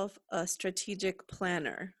myself a strategic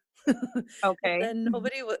planner. But Okay. then Mhm.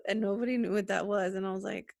 nobody knew what that was, and I was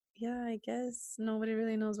like, yeah, I guess nobody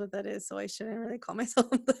really knows what that is, so I shouldn't really call myself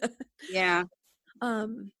that. Yeah.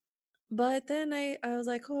 Um, But then I was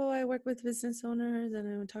like, oh, I work with business owners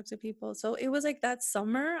and I would talk to people. So it was like that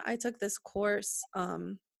summer I took this course,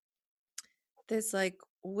 this like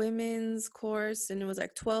women's course, and it was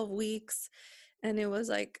like 12 weeks. And it was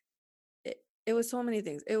like, it was so many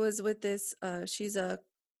things. It was with this, she's a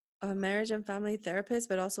marriage and family therapist,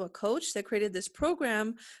 but also a coach that created this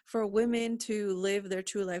program for women to live their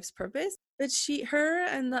true life's purpose. But her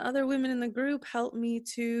and the other women in the group helped me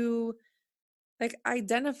to like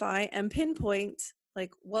identify and pinpoint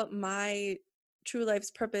like what my true life's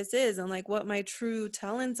purpose is and like what my true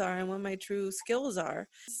talents are and what my true skills are.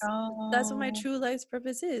 That's what my Oh, true life's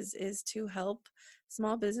purpose is to help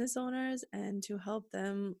small business owners and to help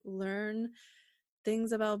them learn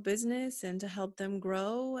things about business and to help them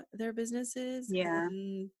grow their businesses yeah.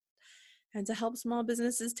 and to help small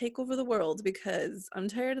businesses take over the world, because I'm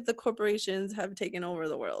tired of the corporations have taken over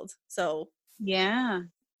the world. So Yeah.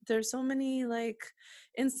 there's so many like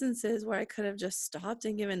instances where I could have just stopped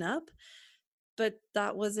and given up, but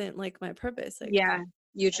that wasn't like my purpose. Like Yeah.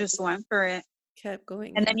 You I just just went for it. kept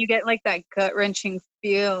going. And Yeah. then you get like that gut wrenching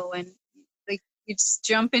feel when like you just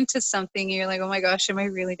jump into something and you're like, oh my gosh, am I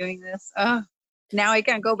really doing this? Oh, now I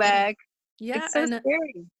can't go Yeah. back. Yeah. It's so And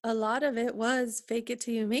scary. a lot of it was fake it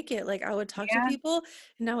till you make it. Like I would talk to Yeah. people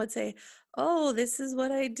and I would say, oh, this is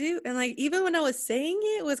what I do. And like even when I was saying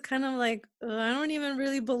it, it was kind of like, I don't even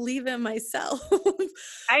really believe it myself.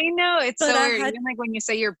 I know. It's But so I weird. had, Even like when you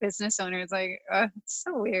say you're a business owner, it's like, it's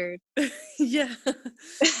so weird. yeah.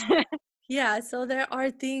 Yeah, so there are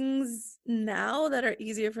things now that are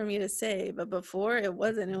easier for me to say, but before it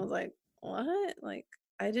wasn't. It was like, what? Like,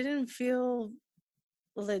 I didn't feel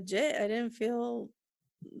legit. I didn't feel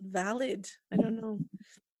valid. I don't know.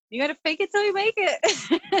 You gotta fake it till you make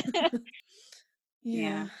it.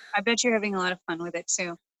 Yeah. Yeah. I bet you're having a lot of fun with it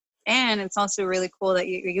too. And it's also really cool that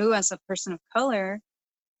you as a person of color,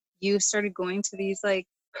 you started going to these like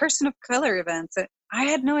person of color events that I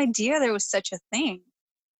had no idea there was such a thing,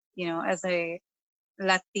 as a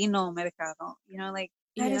Latino mercado, like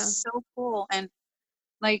that is Yeah. so cool. And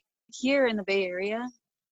like here in the Bay Area,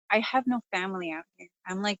 I have no family out here.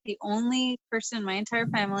 I'm like the only person in my entire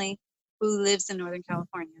family who lives in Northern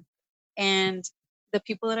California. And the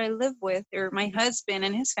people that I live with, or my husband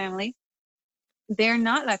and his family, they're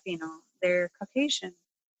not Latino, they're Caucasian.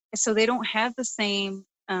 So they don't have the same,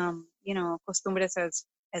 costumbres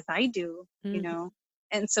as I do. Hmm.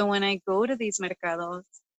 And so when I go to these mercados,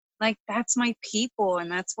 like that's my people,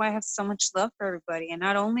 and that's why I have so much love for everybody. And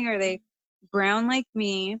not only are they brown like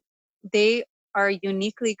me, they are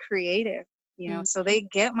uniquely creative. So Hmm. they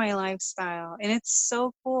get my lifestyle, and it's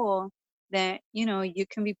so cool that you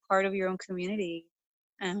can be part of your own community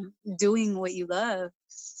and doing what you love.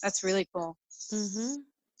 That's really cool. Hmm.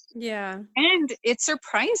 Yeah. And it's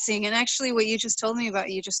surprising. And actually, what you just told me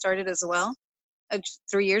about, you just started as well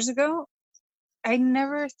 3 years ago. I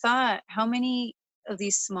never thought how many of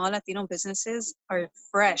these small Latino businesses are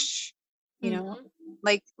fresh. You know, Hmm.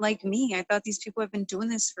 like me. I thought these people have been doing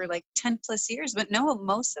this for like 10 plus years, but no,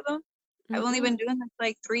 most of them have only Hmm. been doing this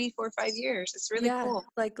like 3, 4, 5 years. It's really Yeah, cool.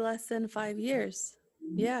 like less than 5 years.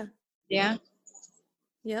 Yeah. Yeah,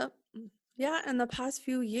 Yep. Yeah, in the past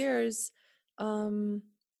few years, um,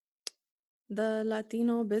 the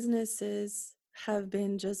Latino businesses have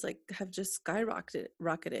just rocketed,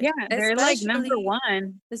 yeah, they're like number one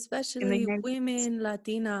in the especially United States. women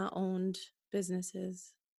Latina owned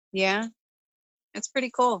businesses. Yeah, it's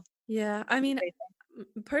pretty cool. Yeah, I mean,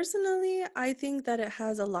 personally, I think that it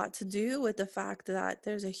has a lot to do with the fact that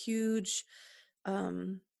there's a huge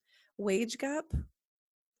um, wage gap.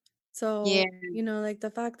 Yeah, So, like the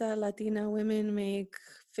fact that Latina women make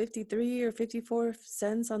 53 or 54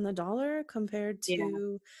 cents on the dollar compared yeah,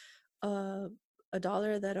 to uh, a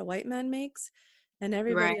dollar that a white man makes, and right.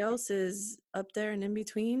 everybody else is up there and in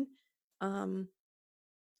between. Um,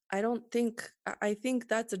 I don't think, I think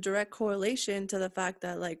that's a direct correlation to the fact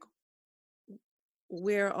that like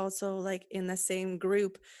we're also like in the same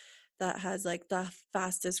group that has like the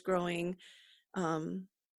fastest growing um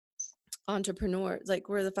entrepreneurs. Like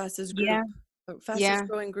we're the Yeah, fastest yeah,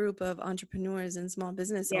 growing group of entrepreneurs and small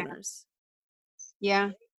business yeah, owners.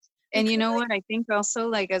 yeah. And you Because know like, what? I think also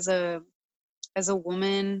like as a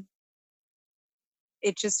woman,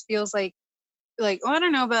 it just feels like oh, I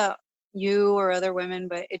don't know about you or other women,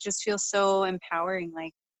 but it just feels so empowering.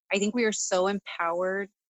 Like I think we are so empowered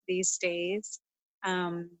these days,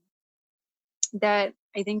 um, that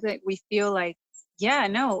I think that we feel like, yeah,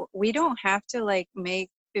 no, we don't have to like make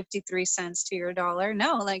 53 cents to your dollar.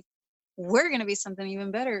 No, like we're gonna be something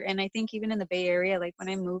even better. And I think even in the Bay Area, like when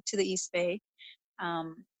I moved to the East Bay,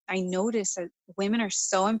 I noticed that women are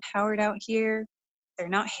so empowered out here. They're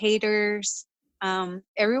not haters.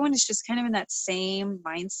 Everyone is just kind of in that same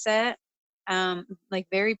mindset, like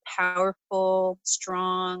very powerful,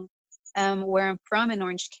 strong. Where I'm from in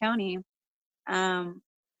Orange County, um,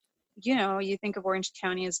 you think of Orange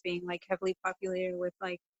County as being like heavily populated with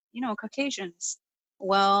like, Caucasians.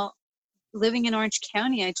 Well, living in Orange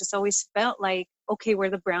County, I just always felt like, okay, we're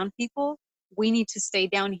the brown people. We need to stay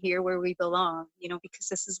down here where we belong, because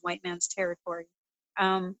this is white man's territory.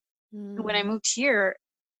 Um, when I Mm. moved here,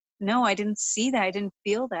 no, I didn't see that. I didn't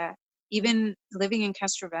feel that. Even living in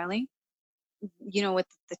Castro Valley, with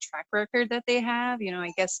the track record that they have,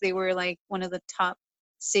 I guess they were like one of the top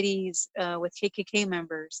cities with KKK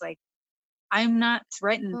members. Like, I'm not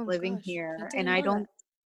threatened Oh living gosh, I here, and didn't I know that. don't.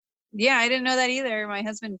 Yeah, I didn't know that either. My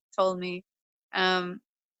husband told me um,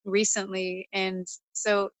 recently, and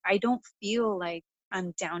so I don't feel like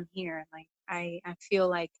I'm down here. Like I feel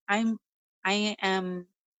like I am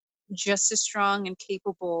just as strong and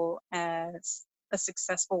capable as a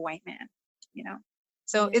successful white man. You know,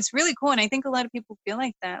 so Yeah. it's really cool, and I think a lot of people feel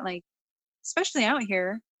like that. Like especially out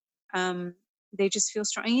here, um, they just feel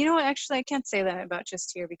strong. And you know what? Actually, I can't say that about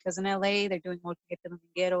just here because in LA they're doing Multi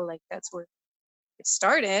Ghetto, like that's where it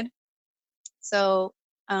started. So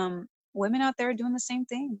women out there are doing the same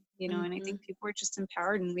thing, and I Hmm. think people are just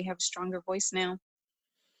empowered and we have a stronger voice now.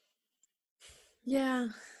 Yeah.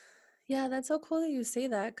 Yeah, that's so cool that you say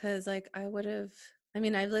that because, like, I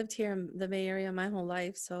mean, I've lived here in the Bay Area my whole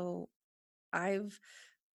life. So I've,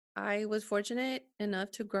 I was fortunate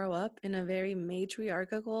enough to grow up in a very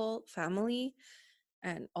matriarchal family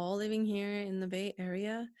and all living here in the Bay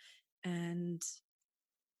Area. And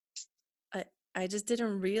I, I just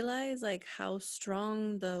didn't realize, like, how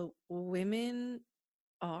strong the women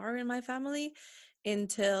are in my family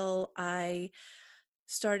until I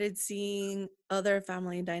started seeing other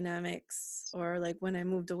family dynamics, or like when I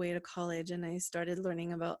moved away to college and I started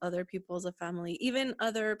learning about other people's family, even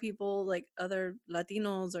other people like other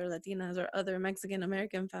Latinos or Latinas or other Mexican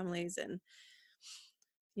American families. And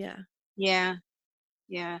yeah, Yeah,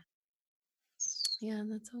 yeah. yeah,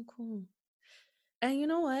 that's so cool. And you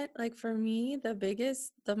know what? Like for me,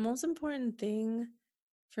 the most important thing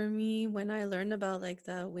for me when I learned about like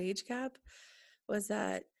the wage gap was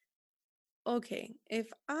that, okay,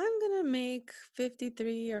 if I'm gonna make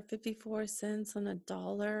 53 or 54 cents on a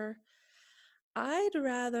dollar, I'd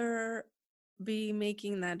rather be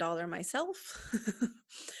making that dollar myself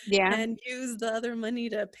Yeah, and use the other money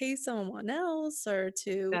to pay someone else or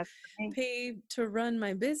to that's right. pay to run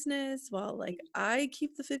my business while like I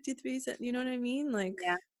keep the 53 cent, you know what I mean? Like,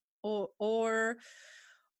 Yeah. or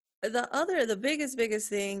the biggest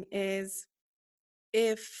thing is,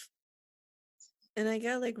 if, and I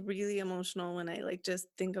get like really emotional when I like just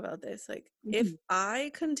think about this. Like, if Mhm.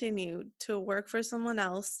 I continue to work for someone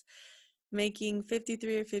else making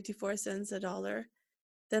 53 or 54 cents a dollar,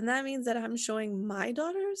 then that means that I'm showing my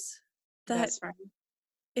daughters that That's right.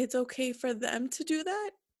 it's okay for them to do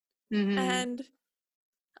that. Hmm. And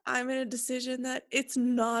I'm in a decision that it's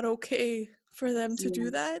not okay for them to do Yeah,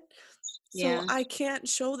 that. So yeah, I can't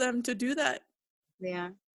show them to do that. yeah,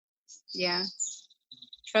 yeah.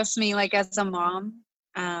 Trust me, like as a mom,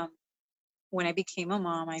 um, when I became a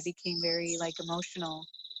mom, I became very like emotional.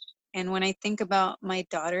 And when I think about my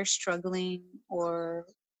daughter struggling or,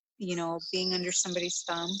 being under somebody's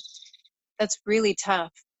thumb, that's really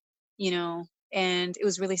tough, you know, and it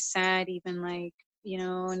was really sad, even like,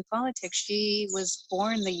 in politics, she was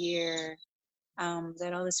born the year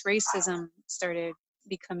that all this racism started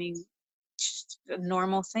becoming just a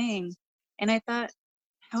normal thing. And I thought,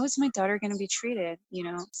 how is my daughter going to be treated?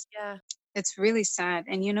 Yeah. It's really sad.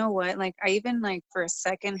 And you know what? Like, I even like for a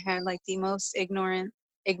second had like the most ignorant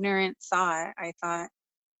thought. I thought,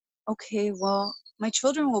 okay, well, my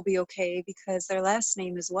children will be okay because their last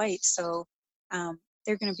name is White, so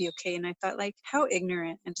they're gonna be okay. And I thought, like, how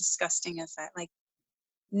ignorant and disgusting is that? Like,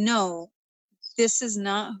 no, this is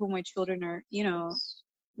not who my children are.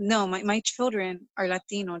 No, my children are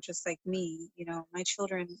Latino, just like me. My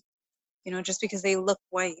children, just because they look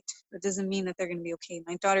white, that doesn't mean that they're gonna be okay.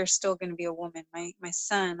 My daughter's still gonna be a woman. My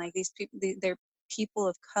son, like these people, they're people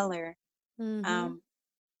of color. Mm-hmm. Um,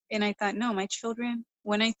 and I thought, no, my children.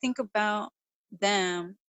 When I think about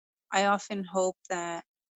them, I often hope that,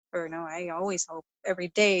 or no, I always hope every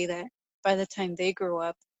day that by the time they grow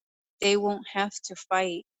up, they won't have to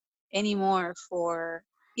fight anymore for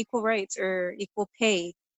equal rights or equal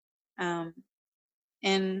pay. Um,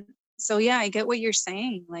 and so, yeah, I get what you're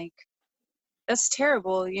saying. Like, that's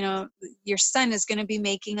terrible. Your son is going to be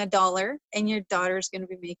making $1 and your daughter is going to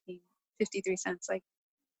be making 53 cents. Like,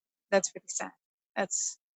 that's really sad.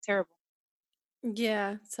 That's terrible.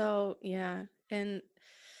 Yeah. So, yeah. And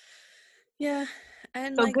Yeah.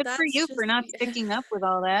 And So like good for that's you for just not sticking up with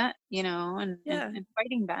all that, you know, yeah. and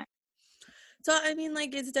fighting back. So I mean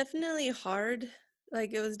like it's definitely hard.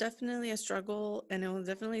 Like it was definitely a struggle and it was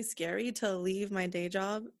definitely scary to leave my day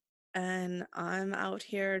job, and I'm out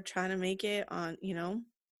here trying to make it on,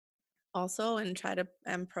 also, and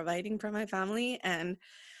I'm providing for my family, and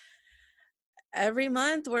every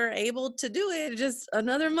month we're able to do it, just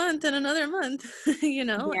another month and another month.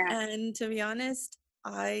 Yeah, And to be honest,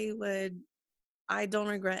 I don't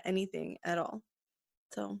regret anything at all.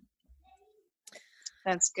 So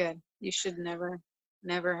that's good. You should never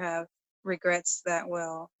have regrets that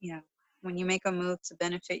will, you know, when you make a move to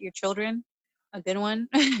benefit your children, a good one,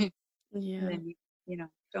 yeah. then you know,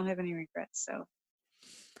 don't have any regrets. So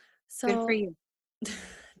good for So you.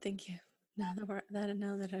 thank you. Now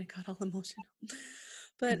that I got all emotional.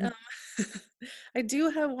 But Mhm. I do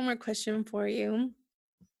have one more question for you.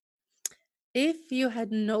 If you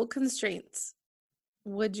had no constraints,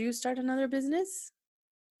 would you start another business?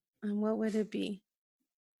 And what would it be?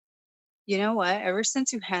 You know what? Ever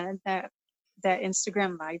since you had that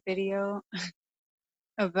Instagram live video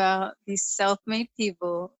about these self-made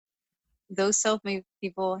people, those self-made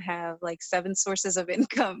people have like 7 sources of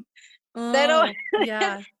income. That al Oh,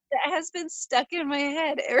 yeah. that has been stuck in my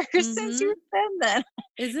head ever since Mm-hmm. you said that.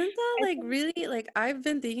 Isn't that I like think really like I've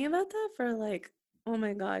been thinking about that for like, oh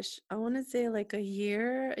my gosh, I want to say like a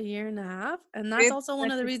year and a half. And that's it's also one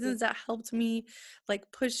such of the a good reasons that helped me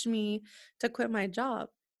like push me to quit my job.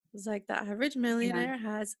 It's like the average yeah. millionaire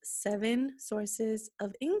has 7 sources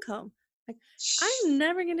of income. Like I'm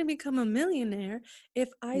never going to become a millionaire if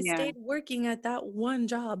I Yeah, stayed working at that one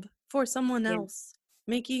job for someone yeah. else,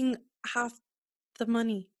 making half the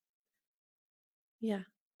money. Yeah.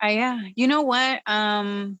 Yeah. You know what?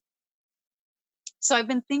 So I've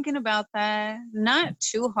been thinking about that. Not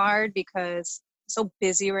too hard because I'm so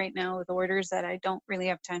busy right now with orders that I don't really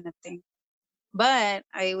have time to think. But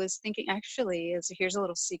I was thinking actually, as here's a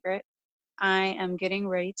little secret. I am getting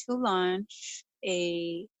ready to launch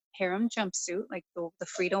a harem jumpsuit, like the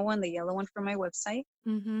Frito one, the yellow one for my website.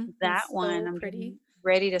 Mm-hmm. That It's one, so I'm pretty. getting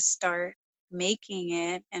ready to start making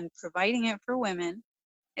it and providing it for women.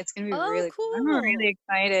 It's gonna be Oh, really cool. I'm really cool.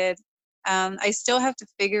 excited. I still have to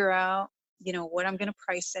figure out, you know, what I'm gonna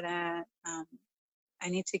price it at. I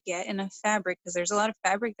need to get enough fabric because there's a lot of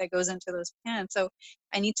fabric that goes into those pants. So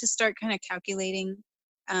I need to start kind of calculating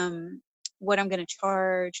um, what I'm going to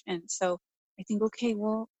charge. And so I think, okay,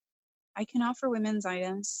 well, I can offer women's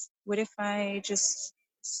items. What if I just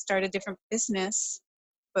start a different business,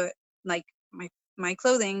 but like my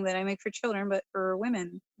clothing that I make for children, but for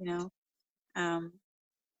women, you know, um,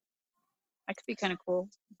 that could be kind of cool.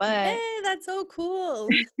 But, Yay, that's so cool.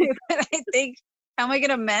 but I think, how am I going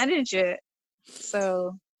to manage it?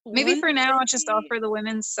 So maybe One for now, I'll just day, offer the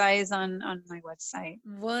women's size on my website.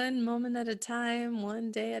 one moment at a time,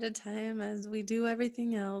 one day at a time, as we do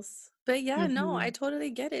everything else. But yeah, no, I Hmm.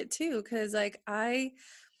 totally get it too. Cause like I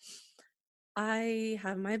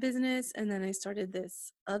have my business and then I started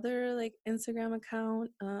this other like Instagram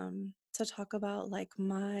account to talk about like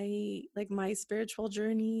my spiritual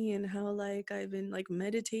journey and how like I've been like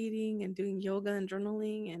meditating and doing yoga and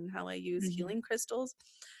journaling and how I use Hmm. healing crystals.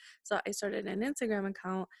 So I started an Instagram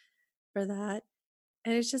account for that.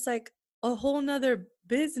 And it's just like a whole nother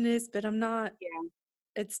business, but I'm not Yeah.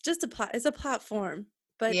 it's just it's a platform.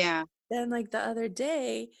 But Yeah. then like the other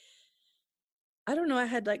day I don't know, I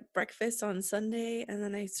had like breakfast on Sunday and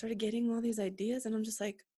then I started getting all these ideas and I'm just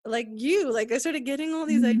like you, like I started getting all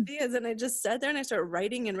these Mhm. ideas and I just sat there and I started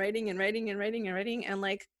writing and writing and writing and writing and writing and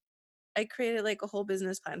like I created like a whole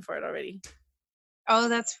business plan for it already. Oh,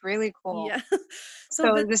 that's really cool. Yeah. So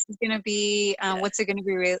So but this is gonna be, yeah. what's it gonna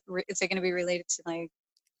be? Is it gonna be related to like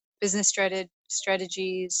business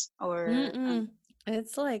strategies or Mm-mm.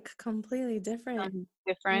 It's like completely different. something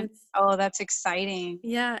different? It's Oh, that's exciting.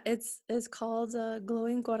 yeah, it's called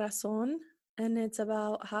Glowing Corazon, and it's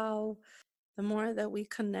about how the more that we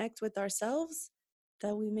connect with ourselves,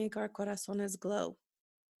 that we make our corazones glow.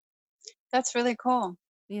 That's really cool.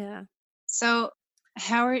 Yeah. So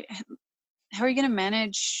how are how are you gonna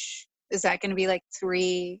manage? Is that gonna be like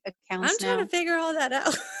 3 I'm accounts trying to now? figure all that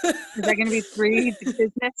out. Is that gonna be 3 I'm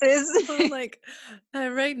businesses? like,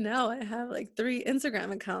 right now I have like 3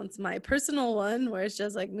 Instagram accounts. My personal one, where it's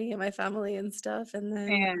just like me and my family and stuff, and then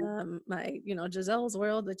And my, Giselle's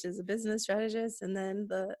World, which is a business strategist, and then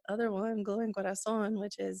the other one, Glowing Corazon,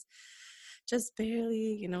 which is just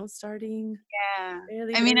barely, starting, yeah.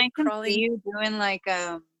 I mean, barely I can see crawling. you doing like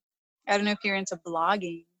I don't know if you're into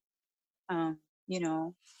blogging, um, you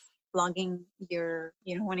know, blogging your,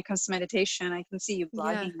 you know, when it comes to meditation, I can see you Yeah.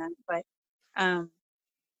 blogging that. But um,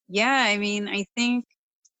 yeah, I mean, I think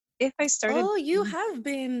if I started, Oh, you have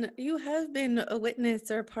been a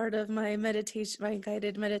witness or part of my meditation, my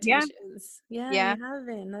guided yeah, meditations. Yeah, yeah, you have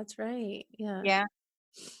been. That's right. Yeah. yeah,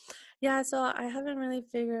 Yeah, so I haven't really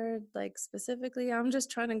figured like specifically. I'm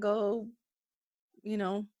just trying to go, you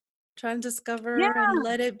know, try and discover yeah. and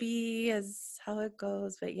let it be as how it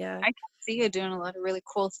goes. But yeah. I can see you doing a lot of really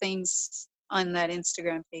cool things on that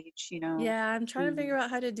Instagram page, you know. Yeah, I'm trying to Mm. figure out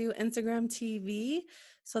how to do Instagram TV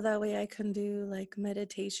so that way I can do like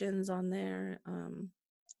meditations on there.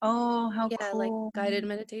 Oh, how Yeah, like cool. guided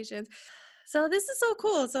meditations. So this is so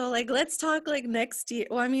cool. So like let's talk like next year.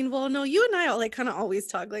 Well, I mean, well, no, you and I all like kind of always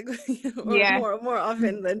talk like or Yeah. more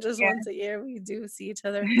often than just Yeah. once a year we do see each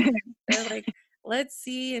other. Or like let's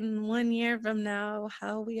see in 1 year from now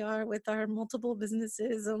how we are with our multiple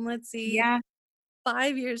businesses, and let's see Yeah.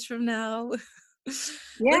 5 years from now. Let's see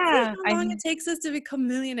Yeah. how long it takes us to become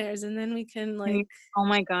millionaires, and then we can I mean, like oh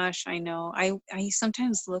my gosh, I know. I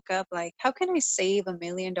sometimes look up like how can I save $1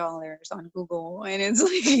 million on Google? And it's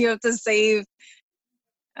like you have to save,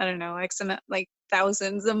 I don't know, X amount, like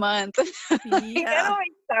thousands a month. Like, I yeah, don't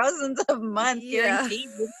make thousands a month yeah. guaranteed.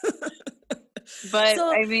 But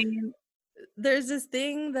So I mean, there's this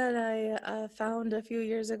thing that I found a few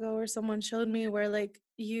years ago, or someone showed me, where like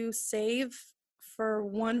you save for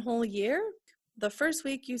one whole year. The first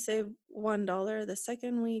week you save $1. The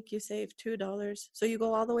second week you save $2. So you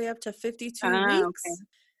go all the way up to 52 okay. weeks,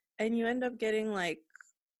 and you end up getting like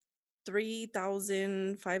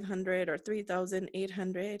 3,500 or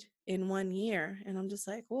 3,800 in 1 year. And I'm just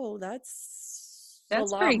like, whoa, that's a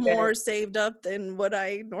That's lot pretty good. more saved up than what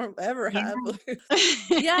I ever Yeah. have.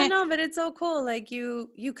 Yeah, no, but it's so cool. Like you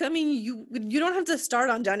come in, you don't have to start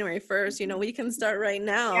on January 1st. We can start right Yeah,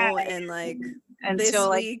 now and like until this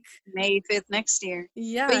like week. May 5th next year. But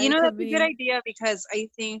Yeah, you it know, could that's a good be. idea because I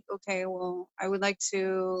think, okay, well, I would like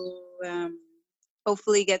to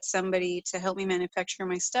hopefully get somebody to help me manufacture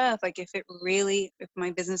my stuff. Like if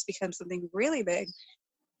my business becomes something really big,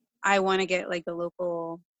 I want to get like a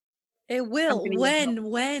local It will. company to help.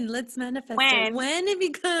 When? Let's manifest it. When? When it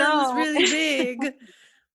becomes So really big.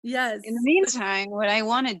 Yes. in the meantime, what I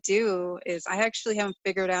want to do is I actually haven't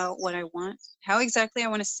figured out what I want, how exactly I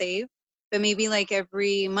want to save, but maybe like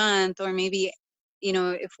every month or maybe,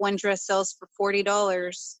 if one dress sells for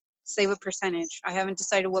 $40, save a percentage. I haven't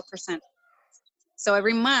decided what percent. So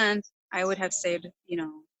every month I would have saved,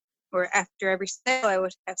 or after every sale I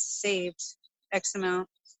would have saved X amount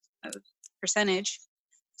of percentage.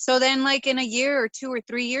 So then like in a year or 2 or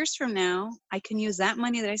 3 years from now, I can use that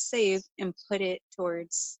money that I saved and put it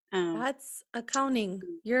towards That's accounting.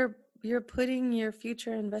 You're putting your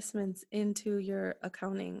future investments into your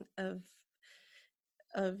accounting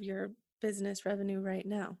of your business revenue right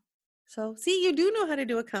now. So, see, you do know how to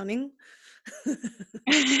do accounting.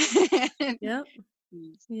 Yep.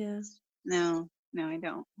 Yeah. No, no, I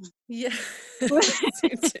don't. Yeah.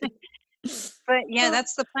 But yeah, Well,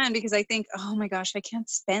 that's the plan because I think, oh my gosh, I can't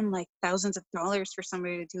spend like thousands of dollars for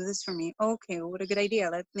somebody to do this for me. Okay, well, what a good idea.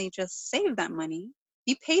 Let me just save that money,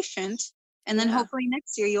 be patient, and then yeah. hopefully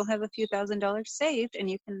next year you'll have a few $1,000s saved and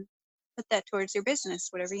you can put that towards your business,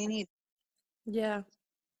 whatever you need. Yeah.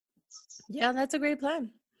 Yeah, that's a great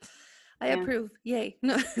plan. I Yeah. approve. Yay.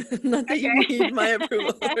 No, not that you Okay. need my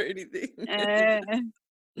approval or anything. uh,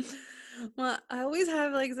 Well, I always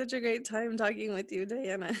have like such a great time talking with you,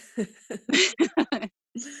 Diana. it's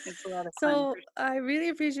a lot of fun. So I really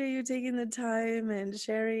appreciate you taking the time and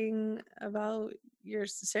sharing about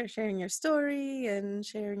sharing your story and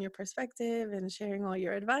sharing your perspective and sharing all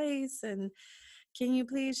your advice. And can you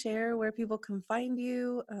please share where people can find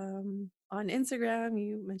you on Instagram?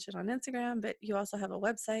 You mentioned on Instagram, but you also have a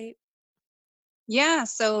website. Yeah,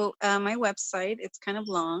 so my website, it's kind of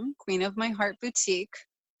long,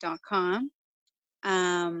 queenofmyheartboutique.com.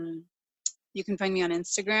 Um, you can find me on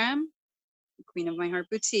Instagram, Queen of My Heart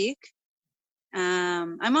Boutique.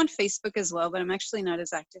 I'm on Facebook as well, but I'm actually not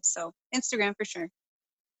as active. So Instagram for sure.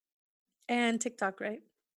 And TikTok, right?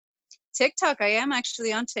 TikTok, I am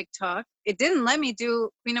actually on TikTok. It didn't let me do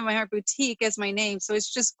Queen of My Heart Boutique as my name, so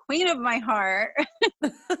it's just Queen of My Heart.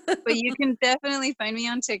 But you can definitely find me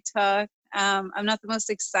on TikTok. I'm not the most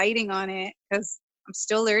exciting on it because I'm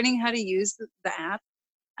still learning how to use the app.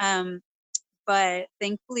 Um, but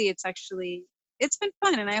thankfully, it's been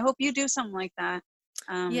fun, and I hope you do something like that.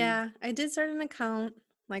 Yeah, I did start an account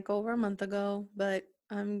like over a month ago, but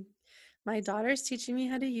my daughter's teaching me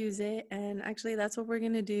how to use it, and actually that's what we're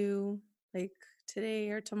gonna do like today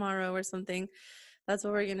or tomorrow or something. That's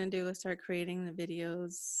what we're gonna do is start creating the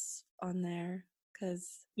videos on there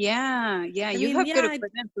because Yeah, I you mean, have good yeah,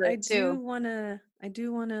 equipment for I it too.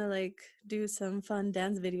 do wanna like do some fun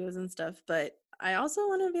dance videos and stuff, but I also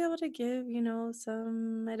want to be able to give,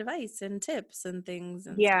 some advice and tips and things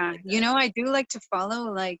and stuff Yeah, like that. I do like to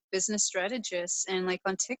follow like business strategists, and like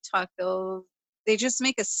on TikTok they just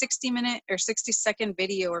make a 60-minute or 60-second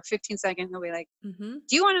video or 15-second. They'll be like, Mm-hmm.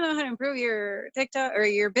 do you want to know how to improve your TikTok or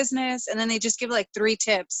your business? And then they just give like 3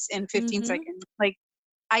 tips in 15 Mm-hmm. seconds. Like,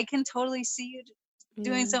 I can totally see you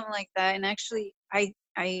doing Yeah. something like that. And actually,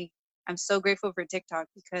 I'm so grateful for TikTok,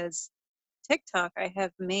 because TikTok, I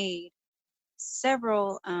have made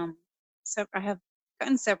several, so I have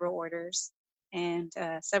gotten several orders and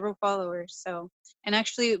several followers. So, and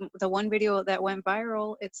actually, the one video that went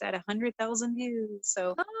viral, it's at 100,000 views.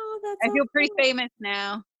 So Oh, that's I so feel pretty cool. famous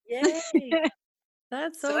now. Yay.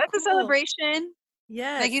 That's So so that's a cool. celebration.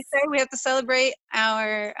 Like you Yes. said, we have to celebrate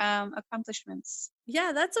our accomplishments.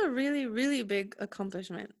 Yeah, that's a really, really big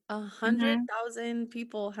accomplishment. Hmm. 100,000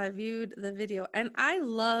 people have viewed the video. And I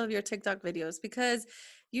love your TikTok videos because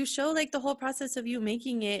you show like the whole process of you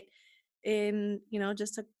making it in,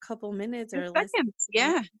 just a couple minutes In or less seconds. than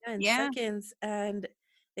Yeah. in Yeah. seconds. And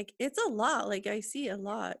like it's a lot. Like I see a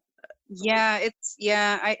lot. Like,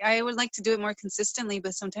 Yeah. I would like to do it more consistently,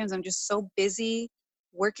 but sometimes I'm just so busy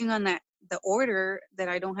working on the order, that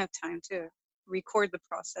I don't have time to record the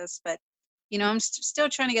process. But I'm still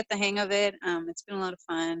trying to get the hang of it. It's been a lot of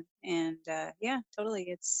fun, and yeah, totally.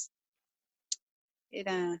 It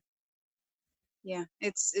yeah,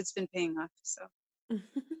 it's been paying off. So.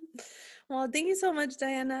 well, thank you so much,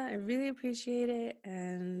 Diana. I really appreciate it.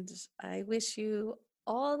 And I wish you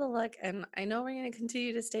all the luck. And I know we're going to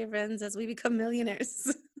continue to stay friends as we become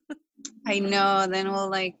millionaires. I know. Then we'll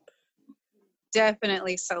like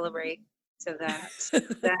definitely celebrate to that.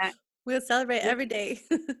 That We'll celebrate every day.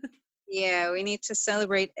 Yeah, we need to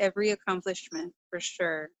celebrate every accomplishment for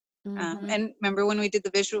sure. Hmm. And remember when we did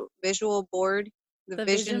the visual board, the The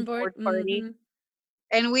vision vision board. board party, Hmm.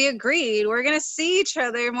 and we agreed we're gonna see each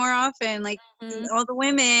other more often, like Hmm. all the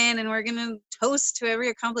women, and we're gonna toast to every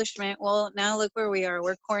accomplishment. Well, now look where we are.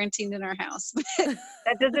 We're quarantined in our house.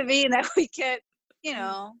 That doesn't mean that we can't, you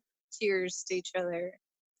know, cheers to each other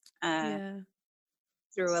uh, Yeah.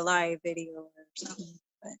 through a live video or something.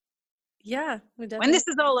 But Yeah, we when definitely. this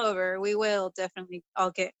is all over, we will definitely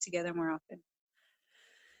all get together more often.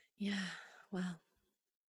 Yeah. Well,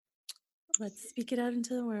 let's speak it out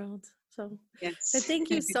into the world. So, but Yes.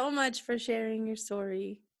 thank you so much for sharing your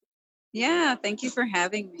story. Yeah, thank you for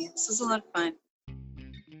having me. This was a lot of fun.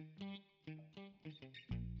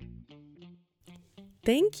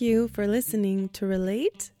 Thank you for listening to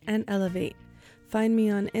Relate and Elevate. Find me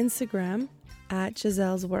on Instagram at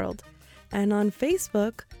Giselle's World and on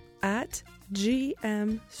Facebook at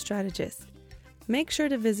GM Strategist. Make sure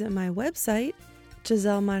to visit my website,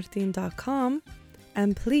 gisellemartin.com,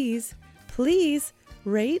 and please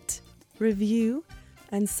rate, review,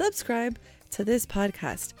 and subscribe to this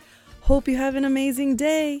podcast. Hope you have an amazing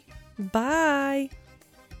day. Bye.